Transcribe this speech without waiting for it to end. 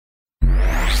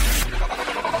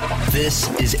This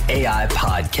is AI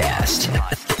Podcast,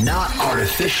 not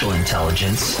artificial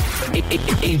intelligence,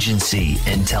 agency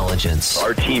intelligence.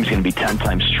 Our team's going to be 10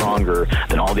 times stronger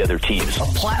than all the other teams. A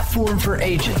platform for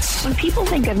agents. When people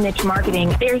think of niche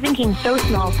marketing, they're thinking so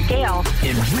small scale.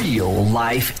 In real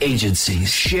life agencies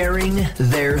sharing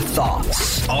their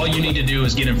thoughts. All you need to do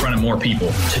is get in front of more people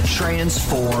to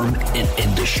transform an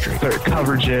industry. Better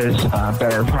coverages,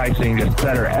 better pricing, just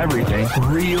better everything.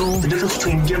 Real the difference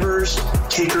between givers,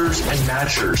 takers, and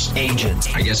matchers.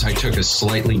 Agents. I guess I took a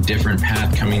slightly different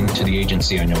path coming to the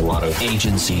agency. I know a lot of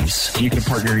agencies. You can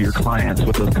partner your clients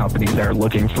with those companies that are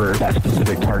looking for that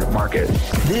specific target market.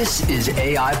 This is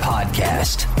AI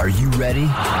Podcast. Are you ready?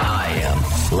 I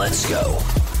am. Let's go.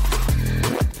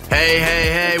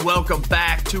 Hey, welcome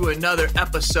back to another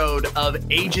episode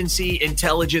of Agency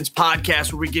Intelligence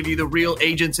Podcast, where we give you the real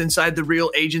agents inside the real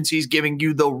agencies, giving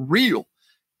you the real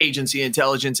agency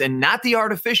intelligence and not the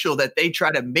artificial that they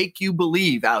try to make you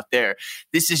believe out there.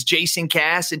 This is Jason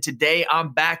Cass, and today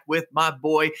I'm back with my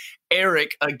boy,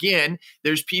 Eric. Again,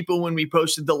 there's people when we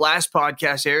posted the last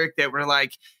podcast, Eric, that were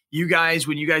like, you guys,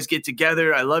 when you guys get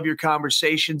together, I love your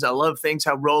conversations. I love things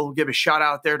how roll. Give a shout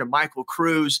out there to Michael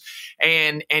Cruz.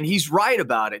 And he's right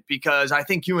about it, because I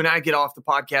think you and I get off the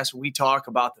podcast when we talk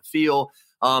about the feel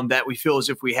that we feel as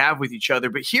if we have with each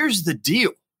other. But here's the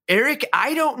deal, Eric,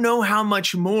 I don't know how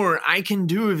much more I can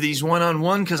do of these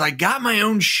one-on-one because I got my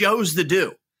own shows to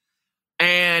do.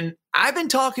 And I've been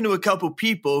talking to a couple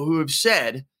people who have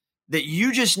said that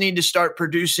you just need to start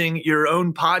producing your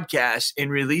own podcast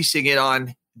and releasing it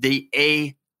on the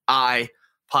AI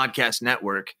Podcast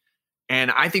Network. And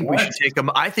I think we should take them.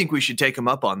 I think we should take them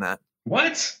up on that.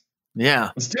 What?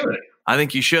 Yeah. Let's do it. I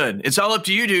think you should. It's all up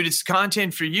to you, dude. It's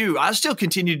content for you. I'll still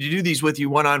continue to do these with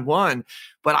you one-on-one,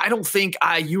 but I don't think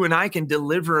you and I can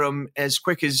deliver them as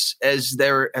quick as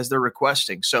they're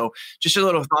requesting. So just a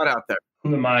little thought out there.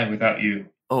 Who am I without you?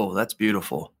 Oh, that's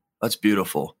beautiful. That's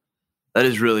beautiful. That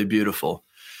is really beautiful.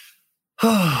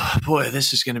 Oh, boy,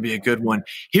 this is going to be a good one.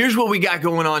 Here's what we got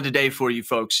going on today for you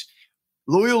folks.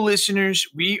 Loyal listeners,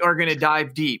 we are going to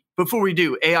dive deep. Before we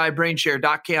do,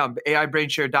 AIBrainshare.com,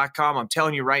 AIBrainshare.com. I'm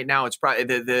telling you right now, it's probably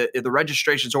the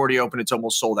registration's already open. It's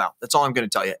almost sold out. That's all I'm going to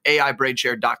tell you.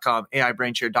 AIBrainshare.com,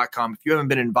 AIBrainshare.com. If you haven't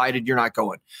been invited, you're not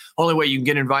going. Only way you can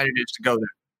get invited is to go there.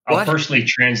 I'll personally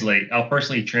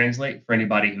translate for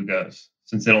anybody who goes,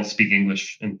 since they don't speak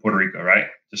English in Puerto Rico, right?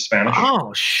 Just Spanish.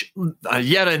 Oh,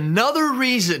 yet another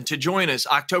reason to join us,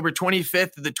 October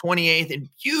 25th to the 28th in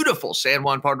beautiful San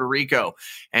Juan, Puerto Rico.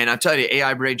 And I'll tell you,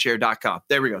 AIBrainshare.com.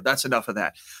 There we go. That's enough of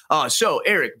that. So,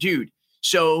 Eric, dude,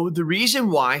 so the reason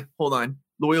why, hold on,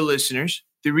 loyal listeners,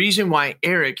 the reason why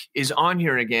Eric is on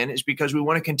here again is because we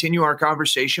want to continue our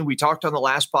conversation. We talked on the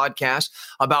last podcast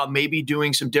about maybe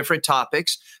doing some different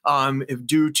topics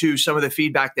due to some of the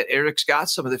feedback that Eric's got,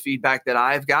 some of the feedback that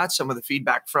I've got, some of the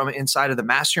feedback from inside of the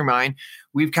mastermind.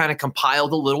 We've kind of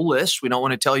compiled a little list. We don't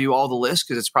want to tell you all the list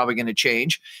because it's probably going to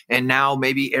change. And now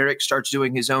maybe Eric starts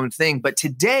doing his own thing. But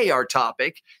today our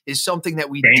topic is something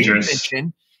that we did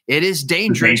mention. It is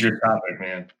dangerous. Dangerous topic,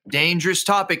 man. Dangerous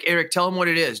topic. Eric, tell them what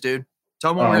it is, dude.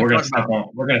 We're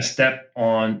going to step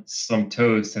on some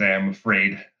toes today, I'm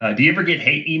afraid. Do you ever get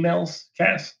hate emails,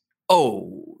 Cass?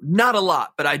 Oh, not a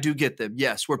lot, but I do get them.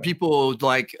 Yes, where people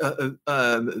like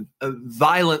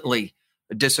violently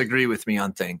disagree with me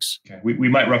on things. Okay. We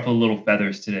might ruffle a little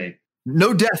feathers today.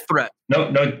 No death threat.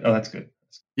 No. Oh, that's good.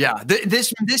 Yeah,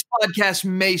 this podcast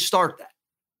may start that.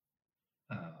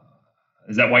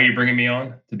 Is that why you're bringing me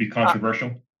on, to be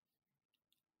controversial?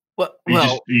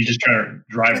 Well, you just trying to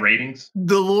drive ratings?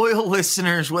 The loyal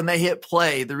listeners, when they hit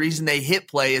play, the reason they hit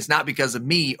play is not because of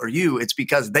me or you. It's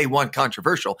because they want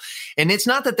controversial. And it's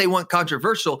not that they want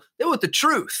controversial. They want the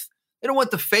truth. They don't want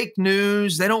the fake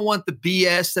news. They don't want the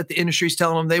BS that the industry's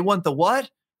telling them. They want the what?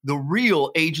 The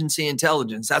real agency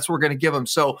intelligence. That's what we're going to give them.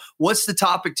 So what's the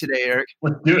topic today, Eric?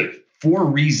 Let's do it. 4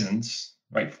 reasons,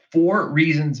 right? 4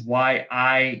 reasons why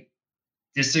I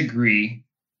disagree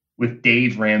with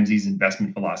Dave Ramsey's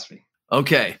investment philosophy.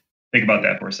 Okay. Think about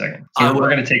that for a second. So we're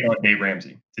going to take on Dave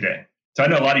Ramsey today. So I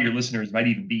know a lot of your listeners might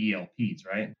even be ELPs,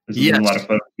 right? Yes. A lot of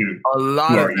folks who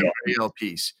are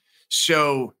ELPs.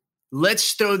 So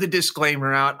let's throw the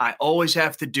disclaimer out. I always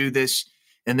have to do this,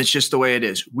 and that's just the way it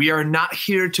is. We are not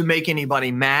here to make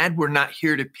anybody mad. We're not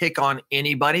here to pick on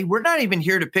anybody. We're not even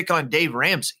here to pick on Dave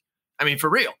Ramsey. I mean, for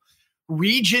real.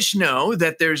 We just know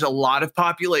that there's a lot of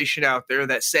population out there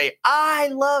that say, I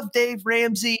love Dave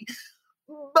Ramsey,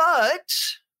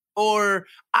 or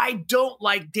I don't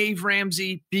like Dave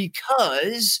Ramsey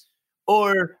because,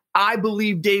 or I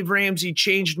believe Dave Ramsey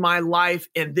changed my life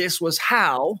and this was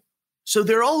how. So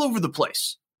they're all over the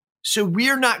place. So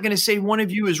we're not going to say one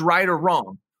of you is right or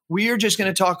wrong. We are just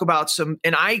going to talk about some,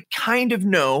 and I kind of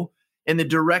know in the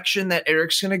direction that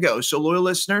Eric's going to go. So loyal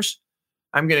listeners,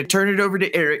 I'm going to turn it over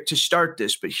to Eric to start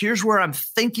this, but here's where I'm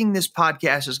thinking this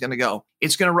podcast is going to go.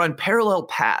 It's going to run parallel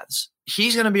paths.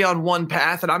 He's going to be on one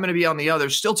path and I'm going to be on the other,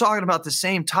 still talking about the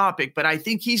same topic, but I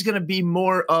think he's going to be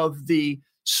more of the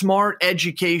smart,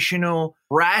 educational,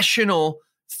 rational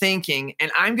thinking.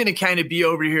 And I'm going to kind of be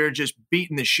over here just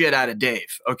beating the shit out of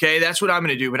Dave. Okay. That's what I'm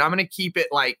going to do, but I'm going to keep it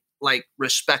like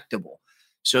respectable.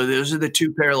 So those are the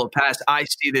two parallel paths I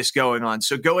see this going on.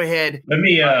 So go ahead. Let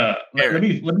me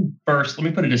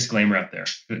put a disclaimer out there.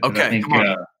 Okay. I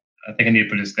think I need to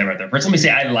put a disclaimer out there. First, let me say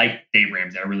I like Dave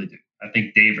Ramsey. I really do. I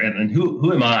think Dave, and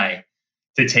who am I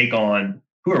to take on?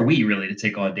 Who are we really to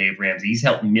take on Dave Ramsey? He's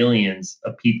helped millions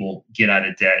of people get out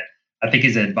of debt. I think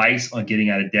his advice on getting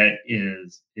out of debt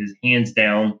is hands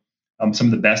down some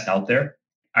of the best out there.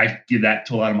 I give that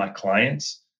to a lot of my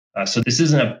clients. So this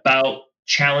isn't about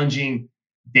challenging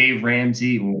Dave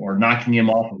Ramsey or knocking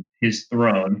him off of his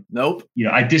throne. Nope.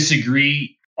 I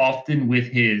disagree often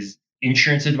with his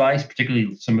insurance advice,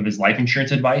 particularly some of his life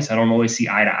insurance advice. I don't always see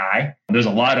eye to eye. There's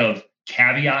a lot of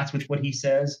caveats with what he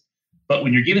says, but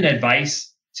when you're giving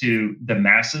advice to the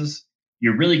masses,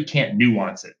 you really can't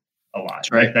nuance it a lot.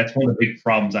 Right. That's one of the big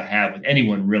problems I have with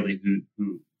anyone really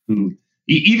who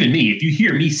even me, if you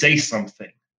hear me say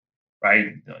something,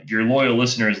 right, your loyal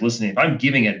listener is listening. If I'm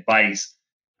giving advice,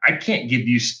 I can't give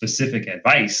you specific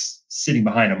advice sitting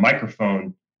behind a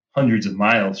microphone hundreds of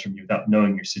miles from you without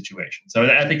knowing your situation. So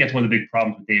I think that's one of the big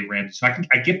problems with Dave Ramsey. So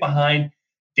I get behind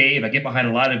Dave. I get behind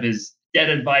a lot of his debt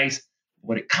advice.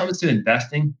 When it comes to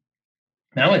investing,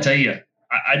 now I'm going to tell you,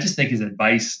 I just think his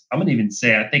advice, I'm going to even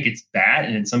say I think it's bad.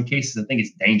 And in some cases, I think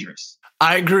it's dangerous.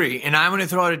 I agree. And I'm going to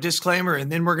throw out a disclaimer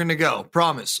and then we're going to go.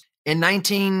 Promise. In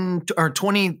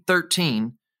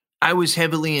 2013, I was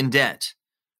heavily in debt.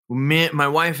 My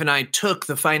wife and I took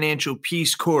the Financial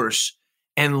Peace course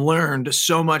and learned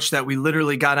so much that we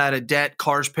literally got out of debt,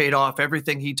 cars paid off,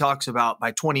 everything he talks about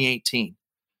by 2018.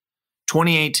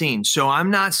 So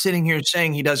I'm not sitting here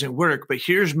saying he doesn't work, but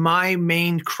here's my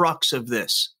main crux of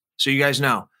this. So you guys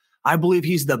know, I believe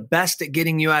he's the best at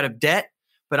getting you out of debt,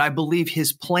 but I believe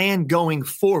his plan going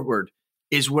forward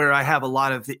is where I have a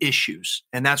lot of the issues.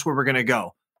 And that's where we're going to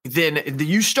go. Then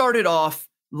you started off.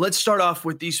 Let's start off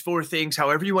with these 4 things.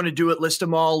 However you want to do it, list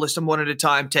them all, list them one at a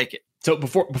time, take it. So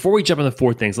before we jump on the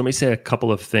 4 things, let me say a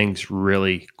couple of things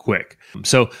really quick.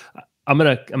 So I'm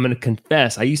gonna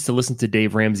confess, I used to listen to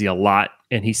Dave Ramsey a lot,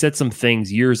 and he said some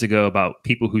things years ago about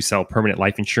people who sell permanent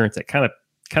life insurance that kind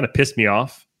of pissed me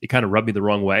off. It kind of rubbed me the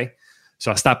wrong way.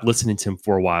 So I stopped listening to him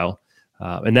for a while.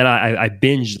 And then I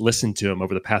binge listened to him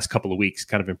over the past couple of weeks,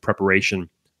 kind of in preparation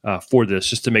for this,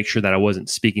 just to make sure that I wasn't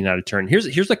speaking out of turn.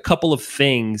 Here's a couple of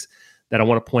things that I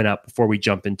want to point out before we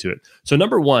jump into it. So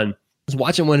number one, I was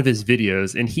watching one of his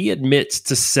videos, and he admits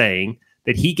to saying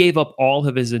that he gave up all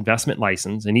of his investment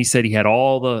license, and he said he had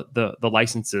all the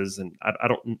licenses, and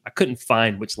I couldn't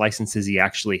find which licenses he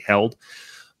actually held,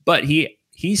 but he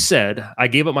said, I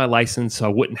gave up my license so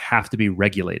I wouldn't have to be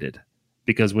regulated.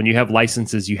 Because when you have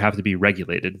licenses, you have to be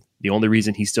regulated. The only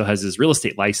reason he still has his real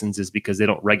estate license is because they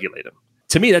don't regulate him.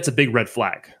 To me, that's a big red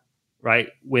flag, right?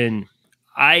 When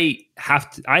I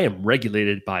am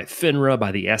regulated by FINRA,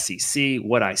 by the SEC,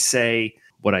 what I say,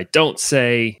 what I don't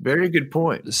say. Very good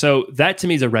point. So that to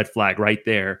me is a red flag right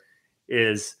there,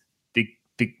 is the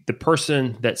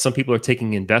person that some people are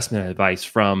taking investment advice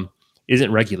from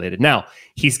isn't regulated. Now,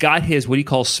 he's got his, what he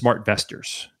calls smart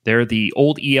vestors. They're the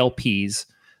old ELPs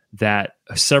that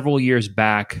several years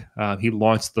back, he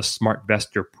launched the Smart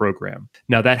Vestor program.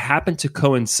 Now, that happened to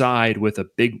coincide with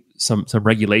some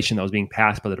regulation that was being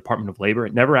passed by the Department of Labor.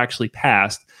 It never actually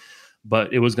passed,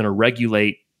 but it was going to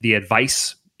regulate the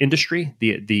advice industry,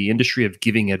 the industry of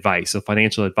giving advice. So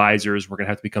financial advisors were going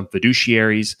to have to become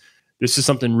fiduciaries. This is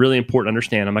something really important to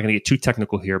understand. I'm not going to get too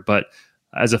technical here, but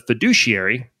as a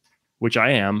fiduciary, which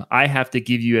I am, I have to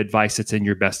give you advice that's in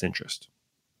your best interest.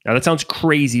 Now, that sounds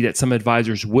crazy that some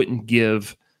advisors wouldn't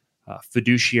give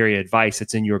fiduciary advice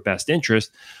that's in your best interest.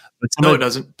 But no, it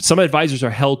doesn't. Some advisors are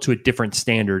held to a different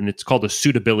standard, and it's called a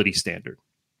suitability standard.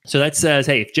 So that says,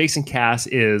 hey, if Jason Cass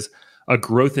is a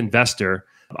growth investor,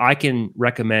 I can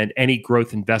recommend any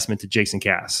growth investment to Jason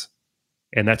Cass,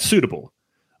 and that's suitable.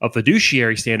 A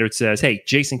fiduciary standard says, hey,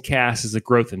 Jason Cass is a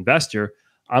growth investor.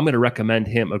 I'm going to recommend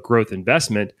him a growth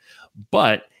investment,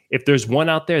 but if there's one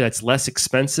out there that's less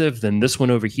expensive than this one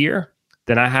over here,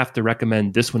 then I have to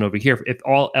recommend this one over here, if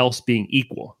all else being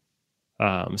equal.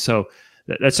 So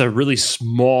that's a really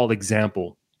small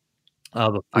example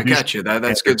I got you.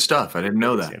 That's good stuff. I didn't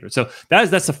know that. Standard. So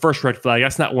that's the first red flag.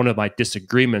 That's not one of my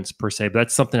disagreements per se, but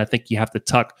that's something I think you have to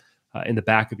tuck in the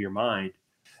back of your mind,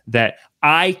 that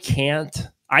I can't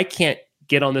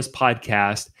get on this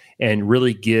podcast and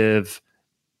really give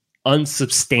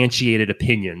unsubstantiated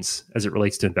opinions as it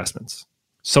relates to investments.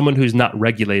 Someone who's not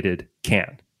regulated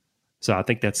can. So I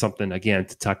think that's something, again,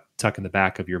 to tuck in the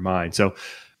back of your mind. So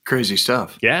crazy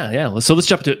stuff. Yeah. So let's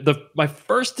jump to my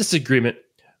first disagreement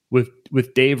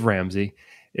with Dave Ramsey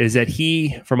is that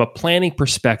he, from a planning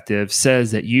perspective,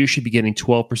 says that you should be getting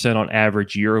 12% on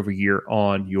average year over year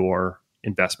on your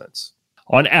investments.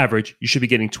 On average, you should be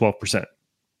getting 12%.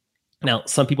 Now,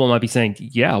 some people might be saying,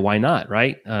 yeah, why not,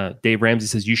 right? Dave Ramsey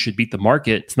says you should beat the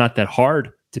market. It's not that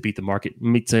hard to beat the market.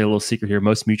 Let me tell you a little secret here.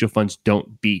 Most mutual funds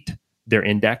don't beat their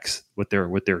index, what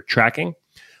they're tracking.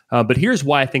 But here's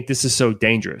why I think this is so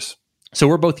dangerous. So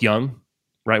we're both young,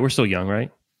 right? We're still young,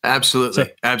 right?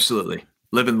 Absolutely.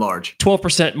 Living large.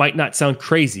 12% might not sound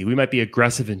crazy. We might be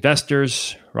aggressive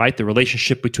investors, right? The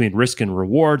relationship between risk and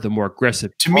reward, the more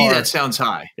aggressive. To me, that sounds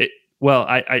high. I'm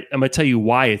going to tell you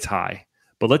why it's high.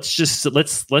 But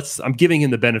let's I'm giving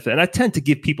him the benefit. And I tend to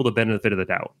give people the benefit of the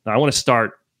doubt. Now I want to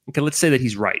start, okay, let's say that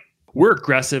he's right. We're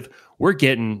aggressive. We're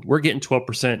getting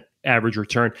 12% average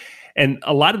return. And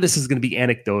a lot of this is going to be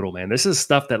anecdotal, man. This is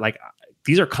stuff that, like,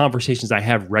 these are conversations I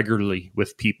have regularly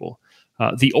with people.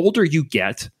 The older you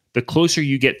get, the closer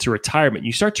you get to retirement,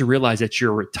 you start to realize that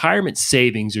your retirement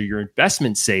savings or your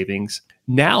investment savings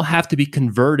now have to be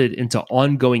converted into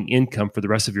ongoing income for the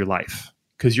rest of your life,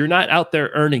 because you're not out there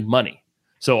earning money.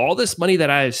 So all this money that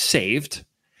I have saved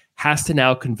has to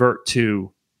now convert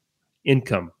to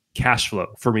income, cash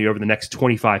flow for me over the next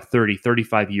 25, 30,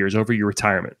 35 years over your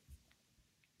retirement.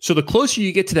 So the closer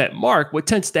you get to that mark, what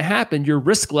tends to happen, your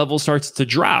risk level starts to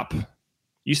drop.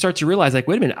 You start to realize, like,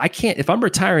 wait a minute, if I'm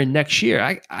retiring next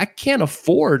year, I can't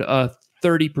afford a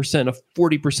 30%, a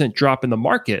 40% drop in the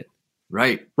market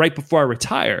right before I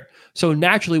retire. So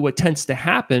naturally what tends to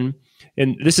happen,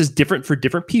 and this is different for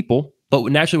different people, but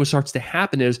naturally what starts to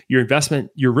happen is your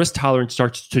risk tolerance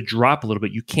starts to drop a little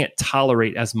bit. You can't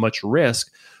tolerate as much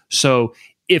risk. So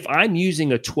if I'm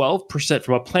using a 12%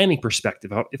 from a planning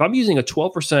perspective, if I'm using a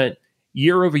 12%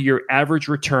 year over year average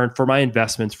return for my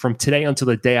investments from today until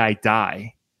the day I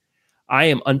die, I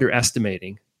am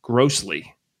underestimating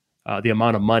grossly the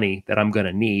amount of money that I'm going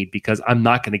to need, because I'm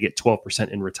not going to get 12%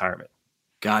 in retirement.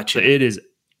 Gotcha. So it is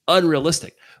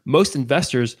unrealistic. Most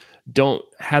investors don't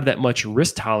have that much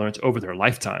risk tolerance over their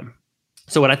lifetime.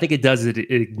 So what I think it does is it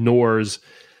ignores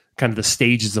kind of the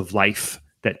stages of life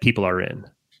that people are in.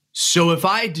 So if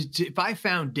I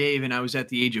found Dave and I was at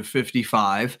the age of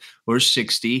 55 or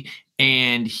 60,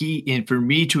 and for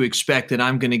me to expect that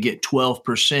I'm going to get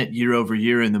 12% year over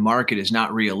year in the market is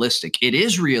not realistic. It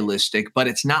is realistic, but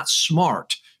it's not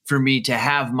smart for me to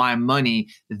have my money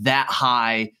that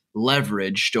high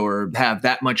leveraged or have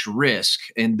that much risk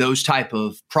in those type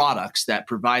of products that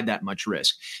provide that much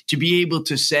risk. To be able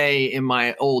to say in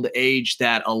my old age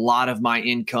that a lot of my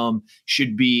income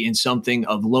should be in something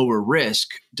of lower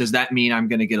risk, does that mean I'm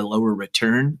going to get a lower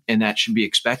return and that should be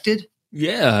expected?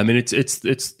 Yeah, I mean,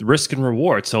 it's risk and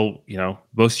reward. So,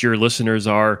 most of your listeners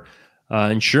are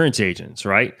insurance agents,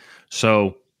 right?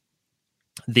 So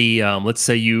let's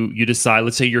say you decide,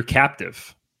 let's say you're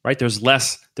captive, right? There's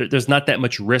not that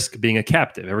much risk being a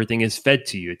captive. Everything is fed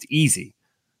to you. It's easy.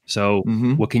 So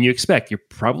what can you expect? You're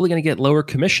probably going to get lower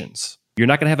commissions. You're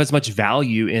not going to have as much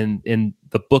value in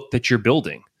the book that you're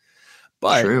building.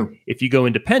 But if you go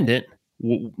independent,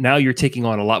 now you're taking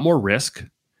on a lot more risk.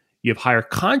 You have higher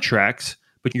contracts,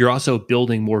 but you're also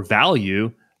building more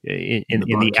value in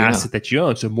the asset that you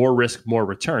own. So more risk, more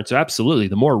return. So absolutely,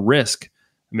 the more risk.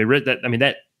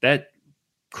 That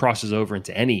crosses over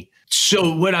into any.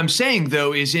 So what I'm saying,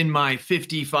 though, is in my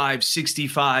 55,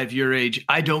 65 year age,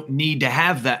 I don't need to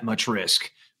have that much risk,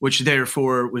 which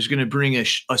therefore was going to bring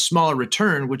a smaller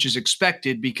return, which is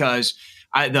expected because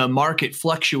the market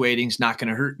fluctuating is not going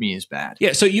to hurt me as bad.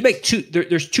 Yeah. So you make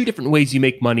there's two different ways you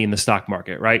make money in the stock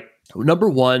market, right? Number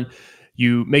one,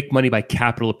 you make money by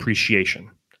capital appreciation.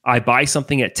 I buy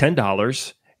something at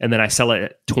 $10 and then I sell it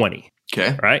at 20.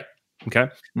 Okay. Right. Okay.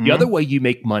 Mm-hmm. The other way you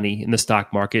make money in the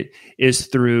stock market is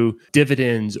through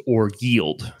dividends or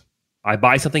yield. I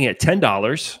buy something at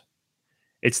 $10.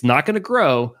 It's not going to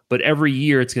grow, but every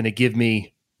year it's going to give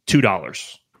me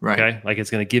 $2. Right. Okay. Like it's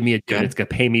going to give me it's going to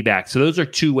pay me back. So those are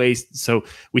two ways. So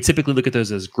we typically look at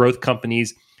those as growth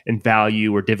companies and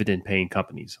value or dividend paying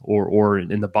companies, or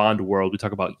in the bond world, we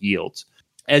talk about yields.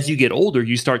 As you get older,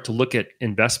 you start to look at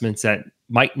investments that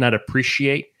might not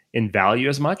appreciate in value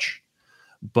as much,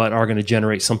 but are going to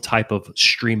generate some type of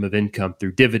stream of income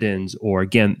through dividends, or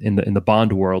again, in the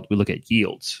bond world, we look at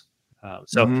yields. I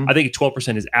think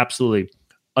 12% is absolutely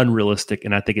unrealistic,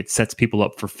 and I think it sets people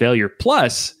up for failure.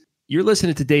 Plus, you're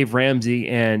listening to Dave Ramsey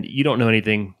and you don't know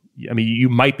anything. I mean, you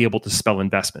might be able to spell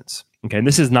investments. Okay. And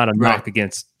this is not a knock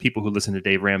against people who listen to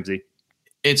Dave Ramsey.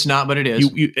 It's not, but it is.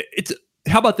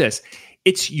 How about this?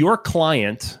 It's your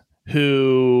client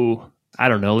who, I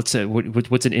don't know, let's say,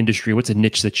 what's an industry, what's a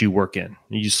niche that you work in?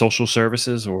 You use social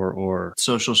services or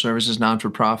social services,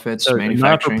 non-for-profits, so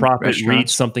manufacturing, not-for-profit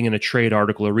reads something in a trade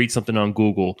article or reads something on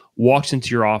Google, walks into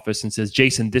your office and says,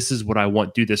 Jason, this is what I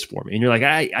want. Do this for me. And you're like,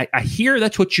 I hear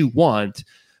that's what you want,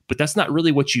 but that's not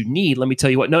really what you need. Let me tell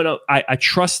you what. No, I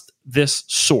trust this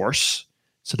source.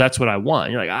 So that's what I want.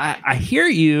 And you're like, I hear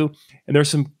you. And there's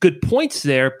some good points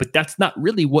there, but that's not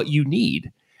really what you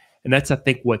need. And that's, I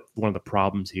think, what one of the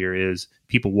problems here is.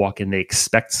 People walk in, they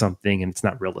expect something, and it's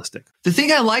not realistic. The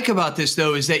thing I like about this,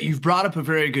 though, is that you've brought up a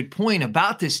very good point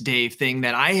about this, Dave, thing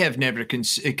that I have never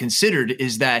considered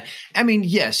is that, I mean,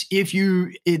 yes,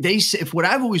 if what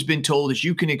I've always been told is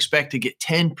you can expect to get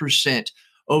 10%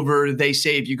 over, they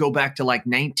say, if you go back to like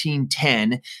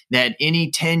 1910, that any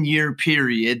 10-year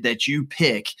period that you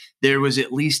pick, there was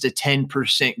at least a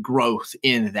 10% growth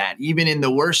in that. Even in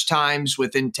the worst times,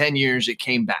 within 10 years, it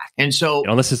came back. And so,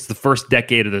 unless it's the first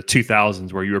decade of the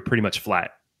 2000s where you were pretty much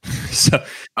flat. So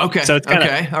it's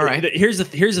all right. Here's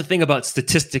the thing about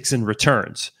statistics and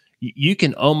returns. You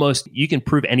can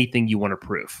prove anything you want to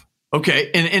prove.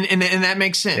 Okay, and that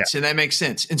makes sense. Yeah. And that makes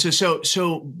sense. And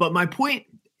so, but my point,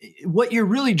 what you're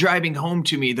really driving home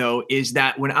to me, though, is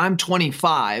that when I'm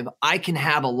 25, I can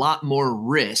have a lot more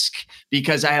risk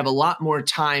because I have a lot more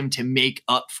time to make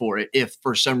up for it if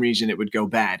for some reason it would go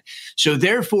bad. So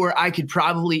therefore, I could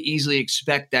probably easily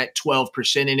expect that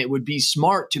 12%, and it would be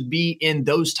smart to be in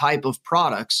those type of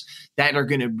products that are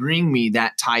going to bring me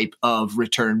that type of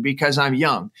return because I'm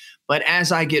young. But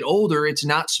as I get older, it's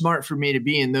not smart for me to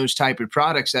be in those type of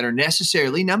products that are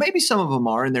necessarily, now maybe some of them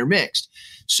are and they're mixed.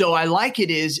 So I like it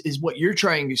is what you're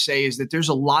trying to say is that there's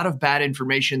a lot of bad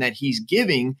information that he's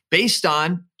giving based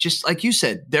on, just like you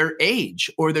said, their age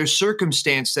or their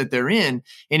circumstance that they're in.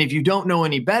 And if you don't know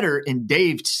any better and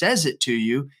Dave says it to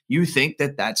you, you think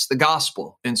that that's the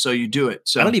gospel. And so you do it.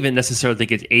 So I don't even necessarily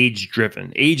think it's age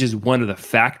driven. Age is one of the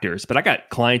factors, but I got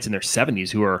clients in their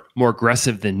 70s who are more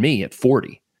aggressive than me at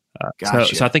 40.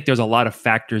 Gotcha. So I think there's a lot of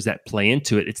factors that play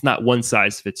into it. It's not one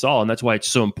size fits all. And that's why it's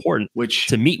so important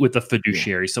to meet with a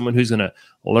fiduciary, someone who's going to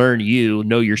learn you,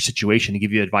 know your situation, and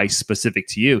give you advice specific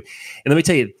to you. And let me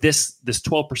tell you, this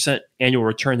 12% annual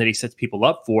return that he sets people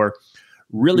up for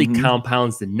really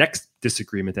compounds the next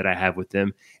disagreement that I have with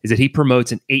him is that he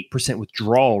promotes an 8%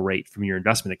 withdrawal rate from your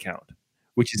investment account.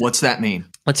 Which is, what's that mean?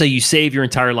 Let's say you save your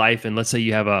entire life and let's say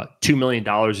you have $2 million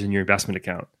in your investment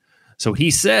account. So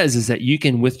he says is that you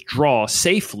can withdraw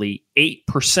safely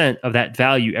 8% of that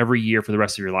value every year for the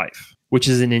rest of your life, which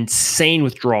is an insane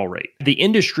withdrawal rate. The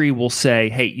industry will say,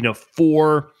 hey,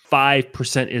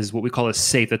 4-5% is what we call a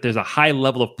safe, that there's a high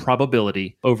level of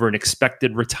probability over an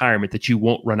expected retirement that you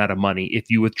won't run out of money if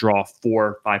you withdraw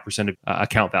 4-5% of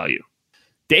account value.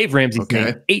 Dave Ramsey's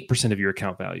saying 8% of your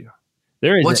account value.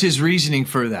 What's his reasoning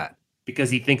for that? Because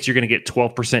he thinks you're going to get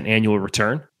 12% annual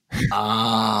return.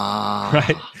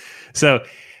 Right. So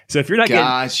if you're not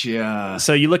getting,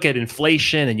 so you look at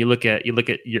inflation and you look at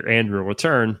your annual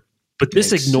return, but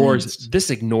this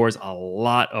ignores a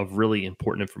lot of really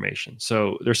important information.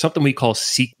 So there's something we call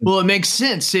sequence. Well, it makes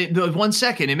sense. 1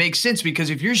 second, it makes sense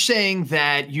because if you're saying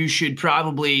that you're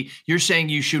saying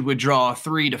you should withdraw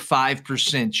 3 to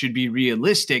 5% should be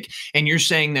realistic, and you're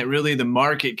saying that really the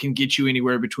market can get you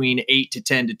anywhere between 8 to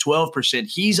 10 to 12%.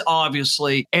 He's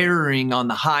obviously erring on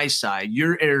the high side.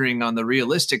 You're erring on the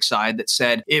realistic side that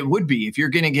said it would be if you're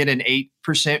going to get an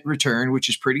 8% return, which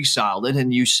is pretty solid,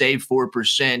 and you save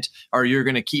 4%, or you're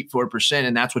going to keep 4%,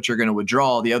 and that's what you're going to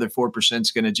withdraw. The other 4%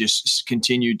 is going to just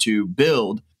continue to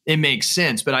build. It makes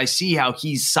sense, but I see how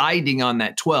he's siding on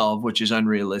that 12, which is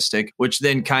unrealistic, which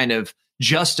then kind of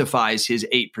justifies his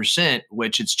 8%,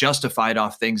 which it's justified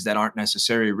off things that aren't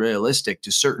necessarily realistic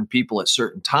to certain people at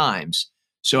certain times.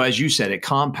 So as you said, it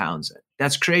compounds it.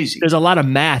 That's crazy. There's a lot of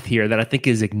math here that I think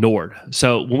is ignored.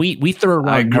 So when we throw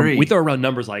around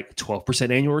numbers like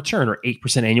 12% annual return or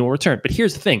 8% annual return. But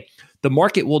here's the thing. The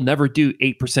market will never do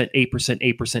 8%, 8%, 8%,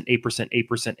 8%,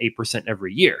 8%, 8%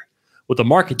 every year. What the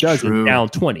market does is down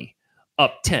 20,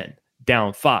 up 10,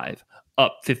 down 5,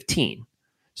 up 15.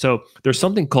 So there's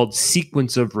something called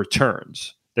sequence of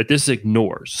returns that this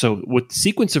ignores. So what the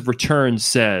sequence of returns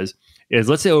says is,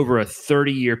 let's say over a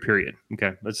 30-year period,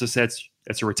 okay, let's just say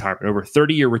that's a retirement. Over a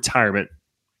 30-year retirement,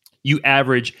 you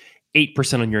average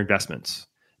 8% on your investments.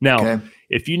 Now,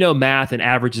 if you know math and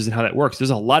averages and how that works,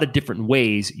 there's a lot of different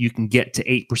ways you can get to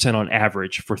 8% on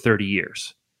average for 30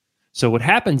 years. So what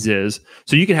happens is,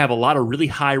 so you can have a lot of really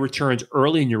high returns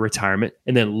early in your retirement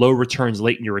and then low returns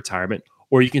late in your retirement,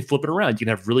 or you can flip it around. You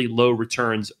can have really low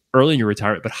returns early in your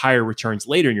retirement, but higher returns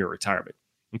later in your retirement.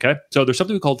 Okay. So there's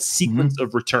something we call sequence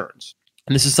of returns.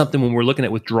 And this is something when we're looking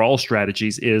at withdrawal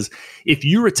strategies is if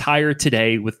you retire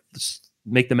today with,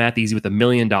 make the math easy, with $1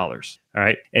 million, all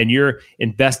right, and you're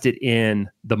invested in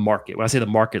the market. When I say the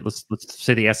market, let's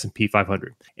say the S&P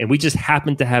 500, and we just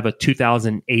happen to have a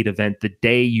 2008 event the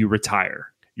day you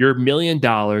retire. Your $1 million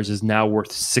is now worth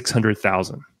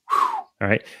 $600,000. All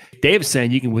right. Dave's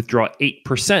saying you can withdraw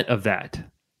 8% of that.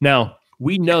 Now,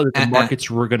 we know that the markets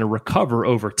were going to recover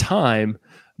over time,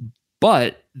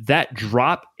 but that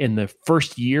drop in the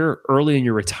first year early in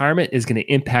your retirement is going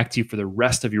to impact you for the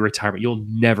rest of your retirement. You'll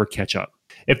never catch up.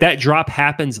 If that drop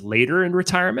happens later in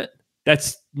retirement,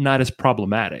 that's not as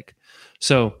problematic.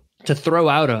 So to throw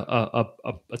out an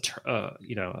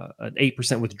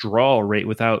 8% withdrawal rate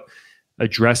without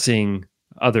addressing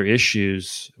other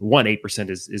issues, 8%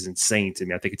 is insane to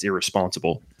me. I think it's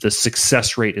irresponsible. The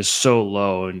success rate is so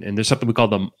low, and there's something we call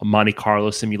the Monte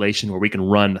Carlo simulation where we can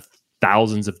run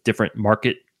thousands of different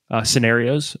market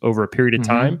scenarios over a period of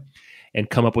time and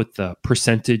come up with the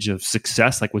percentage of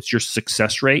success. Like, what's your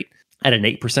success rate at an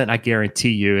 8%? I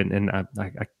guarantee you, and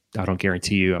I don't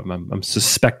guarantee you, I'm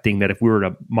suspecting that if we were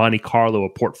to Monte Carlo a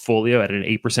portfolio at an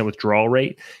 8% withdrawal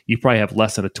rate, you probably have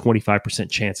less than a 25%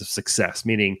 chance of success,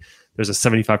 meaning there's a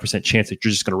 75% chance that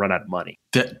you're just going to run out of money.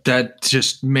 That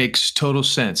just makes total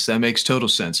sense. That makes total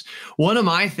sense. One of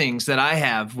my things that I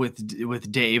have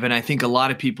with Dave, and I think a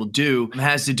lot of people do,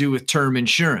 has to do with term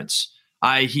insurance.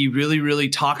 He really, really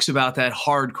talks about that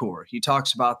hardcore. He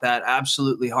talks about that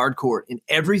absolutely hardcore. And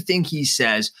everything he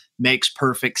says makes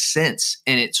perfect sense,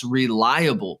 and it's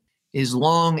reliable as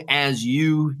long as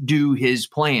you do his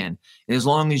plan. And as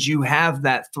long as you have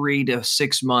that 3 to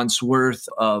 6 months worth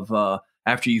of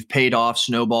after you've paid off,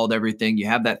 snowballed everything, you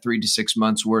have that 3 to 6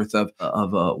 months worth of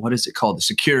what is it called? The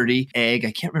security egg.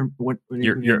 I can't remember what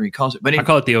he calls it. But I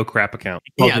call it the OCRAP account.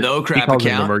 The OCRAP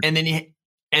account.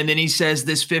 And then he says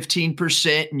this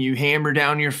 15%, and you hammer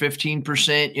down your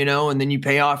 15%, and then you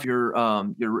pay off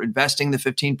you're investing the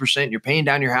 15%, you're paying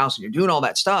down your house, and you're doing all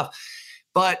that stuff.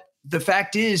 But the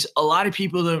fact is, a lot of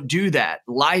people don't do that.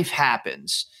 Life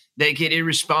happens. They get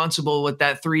irresponsible with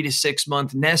that 3 to 6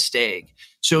 month nest egg.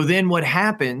 So then what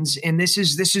happens, and this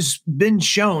has been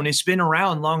shown, it's been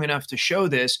around long enough to show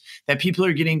this, that people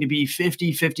are getting to be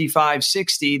 50, 55,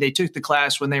 60. They took the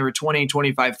class when they were 20,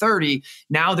 25, 30.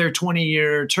 Now their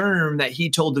 20-year term that he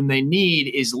told them they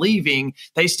need is leaving.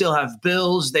 They still have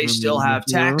bills. They still have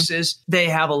taxes. They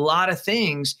have a lot of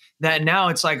things that now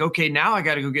it's like, okay, now I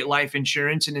got to go get life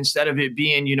insurance. And instead of it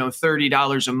being,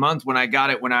 $30 a month when I got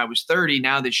it when I was 30,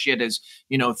 now this shit is,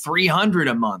 $300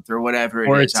 a month or whatever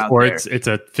it's it's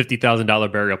a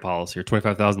 $50,000 burial policy or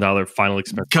 $25,000 final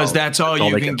expense. Because that's all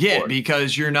you can get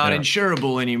because you're not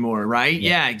insurable anymore, right?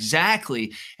 Yeah,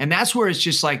 exactly. And that's where it's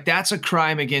just like, that's a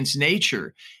crime against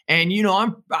nature. And,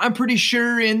 I'm pretty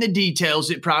sure in the details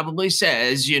it probably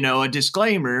says, a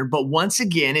disclaimer. But once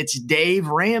again, it's Dave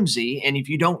Ramsey. And if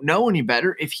you don't know any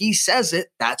better, if he says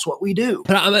it, that's what we do.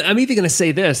 But I'm even going to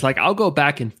say this, like, I'll go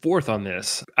back and forth on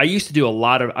this. I used to do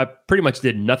I pretty much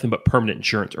did nothing but permanent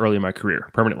insurance early in my career,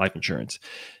 permanent life insurance.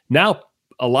 Now,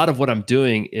 a lot of what I'm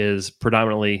doing is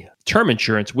predominantly term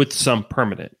insurance with some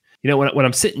permanent. When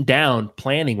I'm sitting down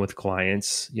planning with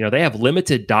clients, they have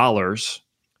limited dollars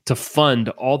to fund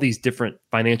all these different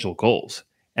financial goals.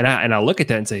 And I look at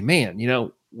that and say, man,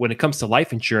 when it comes to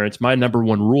life insurance, my number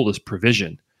one rule is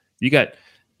provision. You got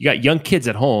young kids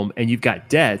at home and you've got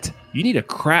debt. You need a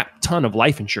crap ton of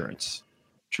life insurance.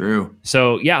 True.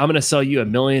 So yeah, I'm going to sell you $1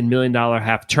 million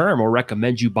half term, or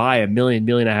recommend you buy $1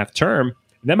 million a half term.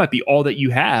 And that might be all that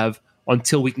you have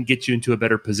until we can get you into a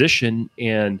better position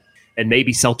and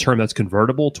maybe sell term that's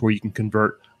convertible to where you can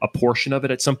convert a portion of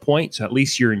it at some point. So at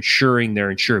least you're insuring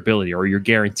their insurability, or you're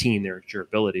guaranteeing their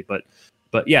insurability.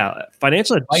 But yeah,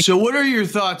 financial advice. So what are your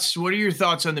thoughts? What are your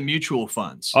thoughts on the mutual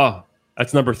funds? Oh,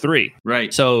 that's number 3.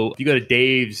 Right. So if you go to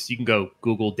Dave's, you can go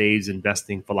Google Dave's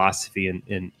investing philosophy,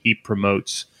 and he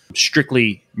promotes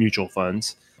strictly mutual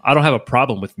funds. I don't have a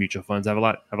problem with mutual funds. I have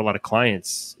a lot of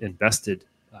clients invested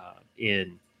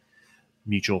in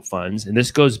mutual funds. And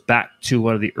this goes back to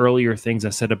one of the earlier things I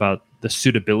said about the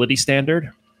suitability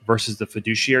standard versus the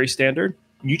fiduciary standard.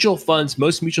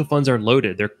 Most mutual funds are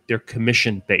loaded. They're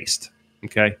commission based.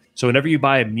 Okay. So whenever you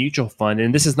buy a mutual fund,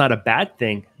 and this is not a bad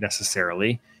thing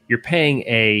necessarily, you're paying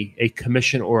a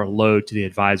commission or a load to the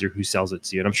advisor who sells it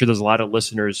to you. And I'm sure there's a lot of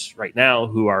listeners right now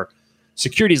who are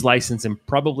securities licensed and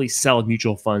probably sell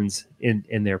mutual funds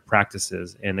in their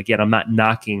practices. And again, I'm not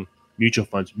knocking mutual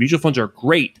funds. Mutual funds are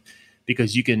great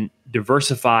because you can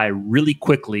diversify really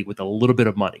quickly with a little bit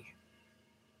of money,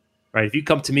 right? If you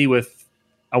come to me with,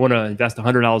 I want to invest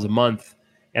 $100 a month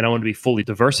and I want to be fully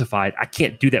diversified, I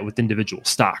can't do that with individual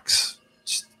stocks. It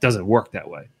just doesn't work that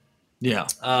way. Yeah.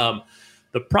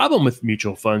 The problem with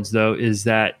mutual funds, though, is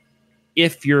that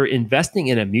if you're investing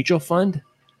in a mutual fund,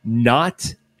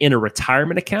 not in a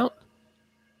retirement account,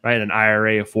 right, an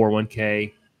IRA, a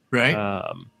 401k,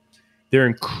 Right. They're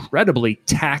incredibly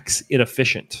tax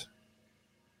inefficient.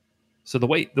 So the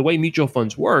way mutual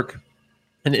funds work,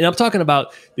 and I'm talking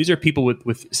about, these are people with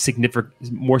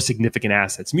more significant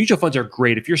assets. Mutual funds are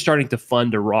great if you're starting to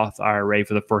fund a Roth IRA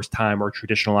for the first time, or a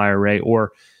traditional IRA,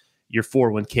 or your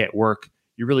 401k at work.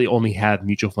 You really only have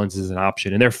mutual funds as an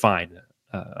option, and they're fine.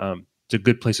 It's a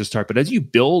good place to start. But as you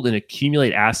build and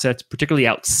accumulate assets, particularly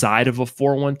outside of a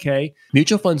 401k,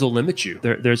 mutual funds will limit you.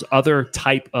 There's other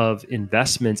type of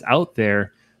investments out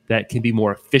there that can be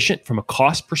more efficient from a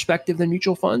cost perspective than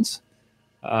mutual funds.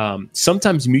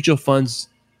 Sometimes mutual funds,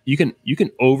 you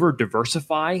can over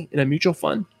diversify in a mutual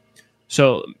fund.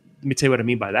 So let me tell you what I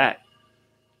mean by that.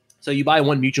 So you buy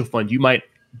one mutual fund, you might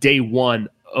day one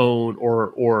own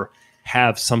or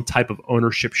have some type of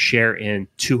ownership share in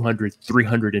 200,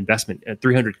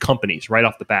 300 companies right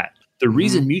off the bat. The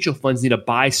reason mutual funds need to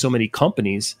buy so many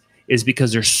companies is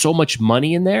because there's so much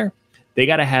money in there. They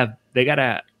gotta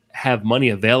have money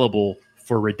available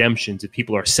for redemptions if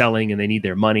people are selling and they need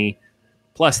their money.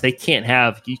 Plus, you can't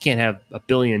have $1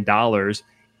 billion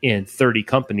in 30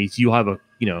 companies. You have a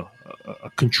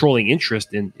controlling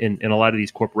interest in a lot of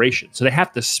these corporations. So they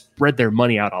have to spread their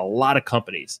money out a lot of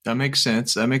companies. That makes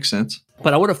sense.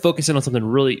 But I want to focus in on something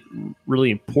really,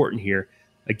 really important here.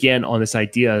 Again, on this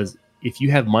idea is if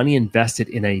you have money invested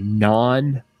in a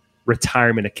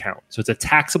non-retirement account. So it's a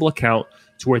taxable account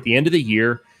to where at the end of the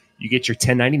year, you get your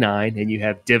 1099 and you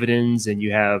have dividends and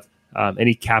you have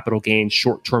any capital gains,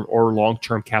 short-term or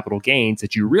long-term capital gains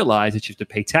that you realize that you have to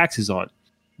pay taxes on.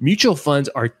 Mutual funds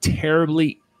are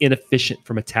terribly inefficient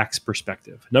from a tax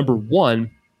perspective. Number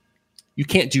one, you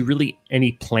can't do really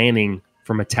any planning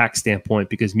from a tax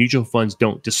standpoint because mutual funds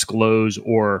don't disclose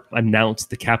or announce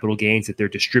the capital gains that they're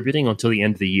distributing until the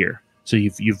end of the year. So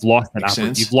you've lost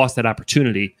that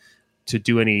opportunity to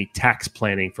do any tax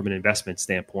planning from an investment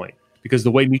standpoint. Because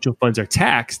the way mutual funds are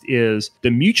taxed is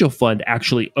the mutual fund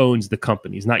actually owns the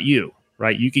companies, not you,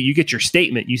 right? You get your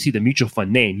statement, you see the mutual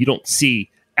fund name. You don't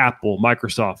see Apple,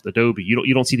 Microsoft, Adobe.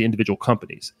 You don't see the individual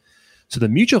companies. So the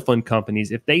mutual fund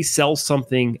companies, if they sell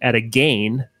something at a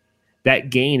gain,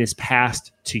 that gain is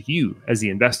passed to you as the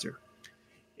investor.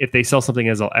 If they sell something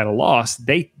at a loss,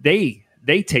 they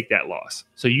take that loss.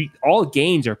 So all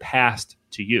gains are passed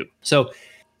to you. So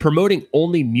promoting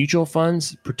only mutual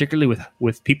funds, particularly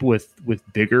with people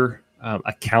with bigger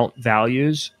account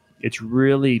values, it's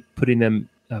really putting them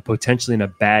potentially in a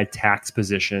bad tax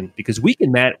position because we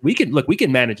can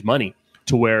manage money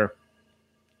to where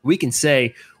we can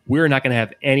say we're not going to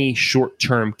have any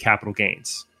short-term capital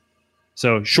gains.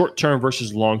 So short-term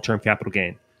versus long-term capital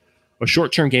gain. A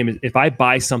short-term gain is if I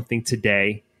buy something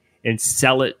today and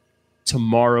sell it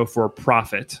tomorrow for a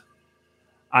profit,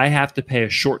 I have to pay a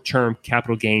short-term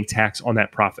capital gain tax on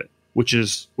that profit, which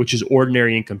is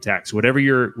ordinary income tax. Whatever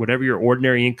your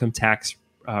ordinary income tax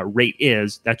rate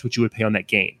is, that's what you would pay on that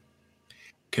gain.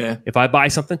 Okay. If I buy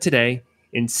something today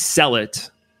and sell it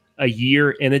a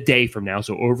year and a day from now,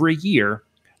 so over a year,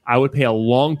 I would pay a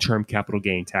long-term capital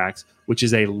gain tax, which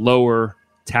is a lower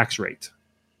tax rate.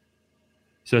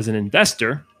 So as an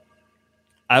investor,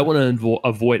 I want to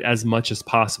avoid as much as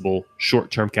possible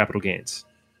short-term capital gains.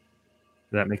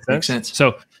 Does that make sense? Makes sense.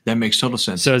 So that makes total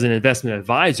sense. So as an investment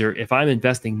advisor, if I'm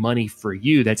investing money for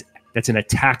you, that's in a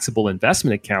taxable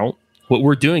investment account. What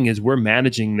we're doing is we're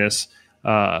managing this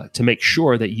to make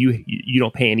sure that you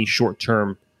don't pay any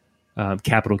short-term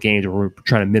capital gains, or we're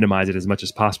trying to minimize it as much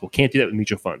as possible. Can't do that with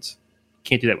mutual funds.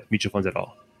 Can't do that with mutual funds at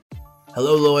all.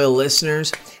 Hello, loyal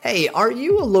listeners. Hey, are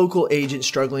you a local agent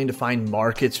struggling to find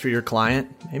markets for your client?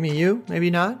 Maybe you, maybe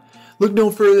not. Look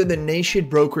no further than Nation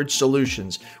Brokerage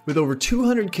Solutions. With over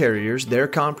 200 carriers, their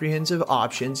comprehensive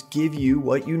options give you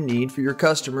what you need for your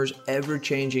customers'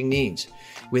 ever-changing needs.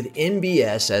 With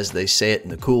NBS, as they say it in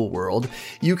the cool world,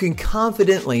 you can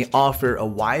confidently offer a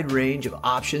wide range of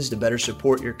options to better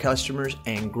support your customers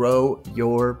and grow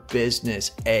your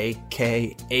business, AK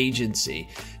Agency.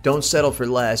 Don't settle for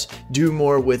less. Do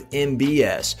more with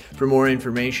NBS. For more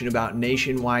information about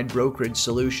nationwide brokerage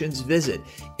solutions, visit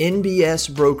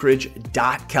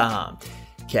nbsbrokerage.com.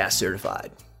 CAS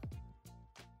certified.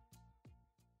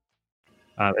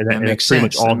 And that's pretty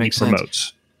much all he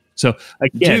promotes. So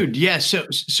again, dude, yeah.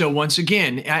 So once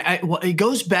again, well, it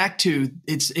goes back to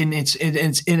it's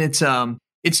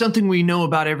something we know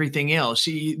about everything else.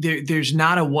 There's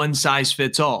not a one size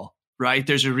fits all, right?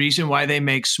 There's a reason why they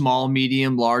make small,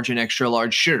 medium, large, and extra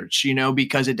large shirts,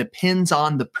 because it depends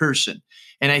on the person.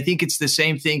 And I think it's the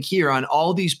same thing here on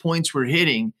all these points we're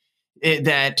hitting.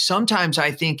 That sometimes I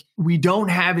think we don't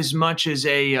have as much as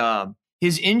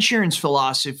his insurance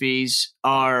philosophies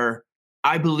are,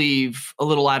 I believe, a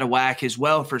little out of whack as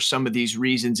well for some of these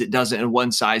reasons. It doesn't,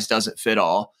 one size doesn't fit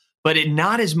all, but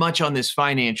not as much on this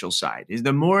financial side. Is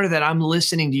the more that I'm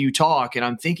listening to you talk and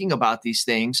I'm thinking about these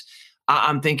things,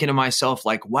 I'm thinking to myself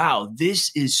like, wow, this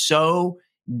is so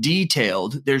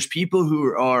detailed. There's people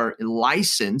who are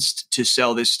licensed to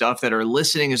sell this stuff that are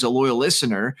listening as a loyal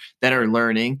listener that are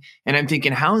learning. And I'm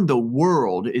thinking, how in the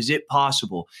world is it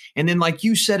possible? And then like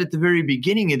you said at the very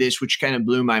beginning of this, which kind of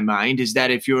blew my mind, is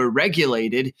that if you're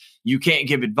regulated, you can't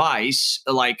give advice,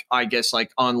 like I guess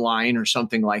like online or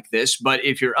something like this. But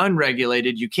if you're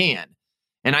unregulated, you can.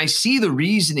 And I see the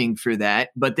reasoning for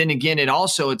that. But then again,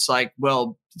 it's like,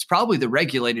 well, it's probably the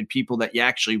regulated people that you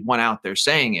actually want out there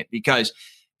saying it, because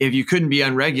if you couldn't be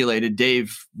unregulated,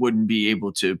 Dave wouldn't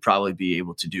probably be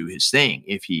able to do his thing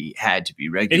if he had to be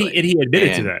regulated. And he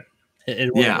admitted to that in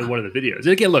one of the videos. And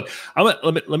again, look,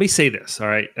 let me say this. All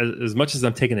right. As much as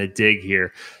I'm taking a dig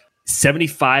here,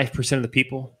 75% of the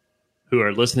people who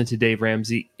are listening to Dave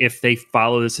Ramsey, if they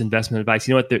follow this investment advice,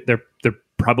 you know what? They're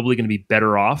probably going to be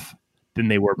better off than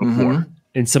they were before. Mm-hmm.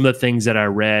 And some of the things that I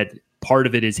read, part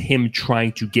of it is him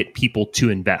trying to get people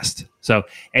to invest. So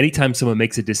anytime someone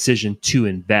makes a decision to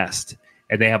invest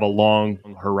and they have a long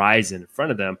horizon in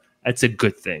front of them, that's a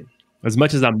good thing. As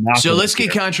much as I'm not. So let's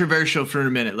get controversial for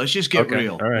a minute. Let's just get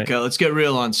real. All right. Okay, let's get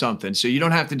real on something. So you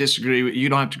don't have to disagree. You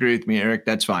don't have to agree with me, Eric.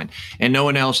 That's fine. And no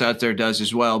one else out there does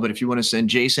as well. But if you want to send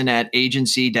Jason at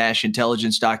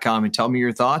agency-intelligence.com and tell me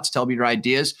your thoughts, tell me your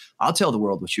ideas, I'll tell the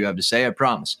world what you have to say. I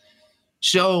promise.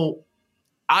 So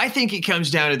I think it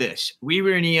comes down to this. We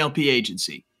were an ELP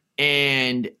agency.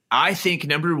 And I think,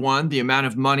 number one, the amount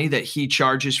of money that he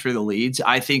charges for the leads.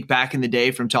 I think back in the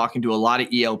day, from talking to a lot of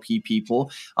ELP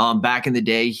people, back in the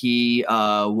day, he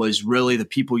was really the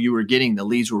people you were getting. The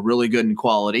leads were really good in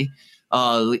quality.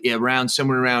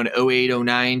 Somewhere around 08,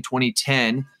 09,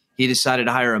 2010, he decided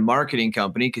to hire a marketing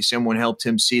company because someone helped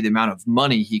him see the amount of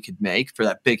money he could make for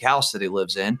that big house that he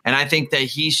lives in. And I think that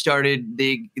he started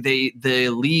the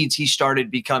leads. He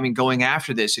started going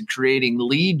after this and creating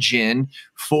lead gen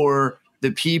for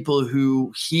the people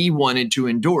who he wanted to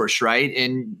endorse, right?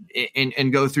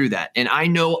 And go through that. And I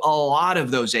know a lot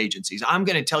of those agencies. I'm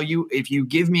going to tell you, if you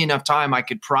give me enough time, I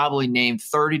could probably name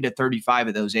 30 to 35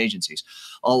 of those agencies.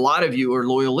 A lot of you are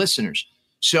loyal listeners.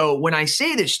 So when I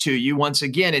say this to you, once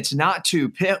again, it's not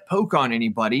to poke on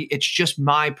anybody. It's just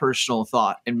my personal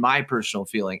thought and my personal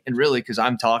feeling. And really, because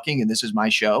I'm talking and this is my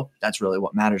show, that's really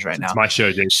what matters right now. It's my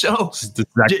show, Dave. So it's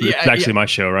actually my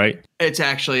show, right? It's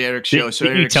actually Eric's show. So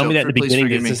Didn't you tell me that in the beginning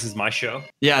that this is my show?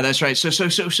 Yeah, that's right. So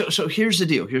here's the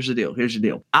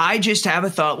deal. I just have a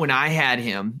thought when I had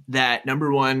him that,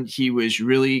 number one, he was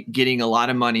really getting a lot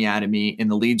of money out of me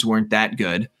and the leads weren't that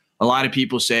good. A lot of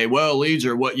people say, well, leads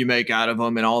are what you make out of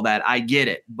them and all that. I get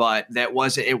it, but it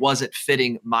wasn't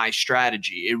fitting my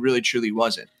strategy. It really, truly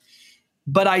wasn't.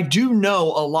 But I do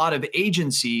know a lot of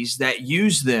agencies that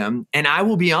use them. And I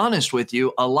will be honest with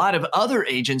you, a lot of other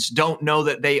agents don't know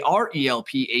that they are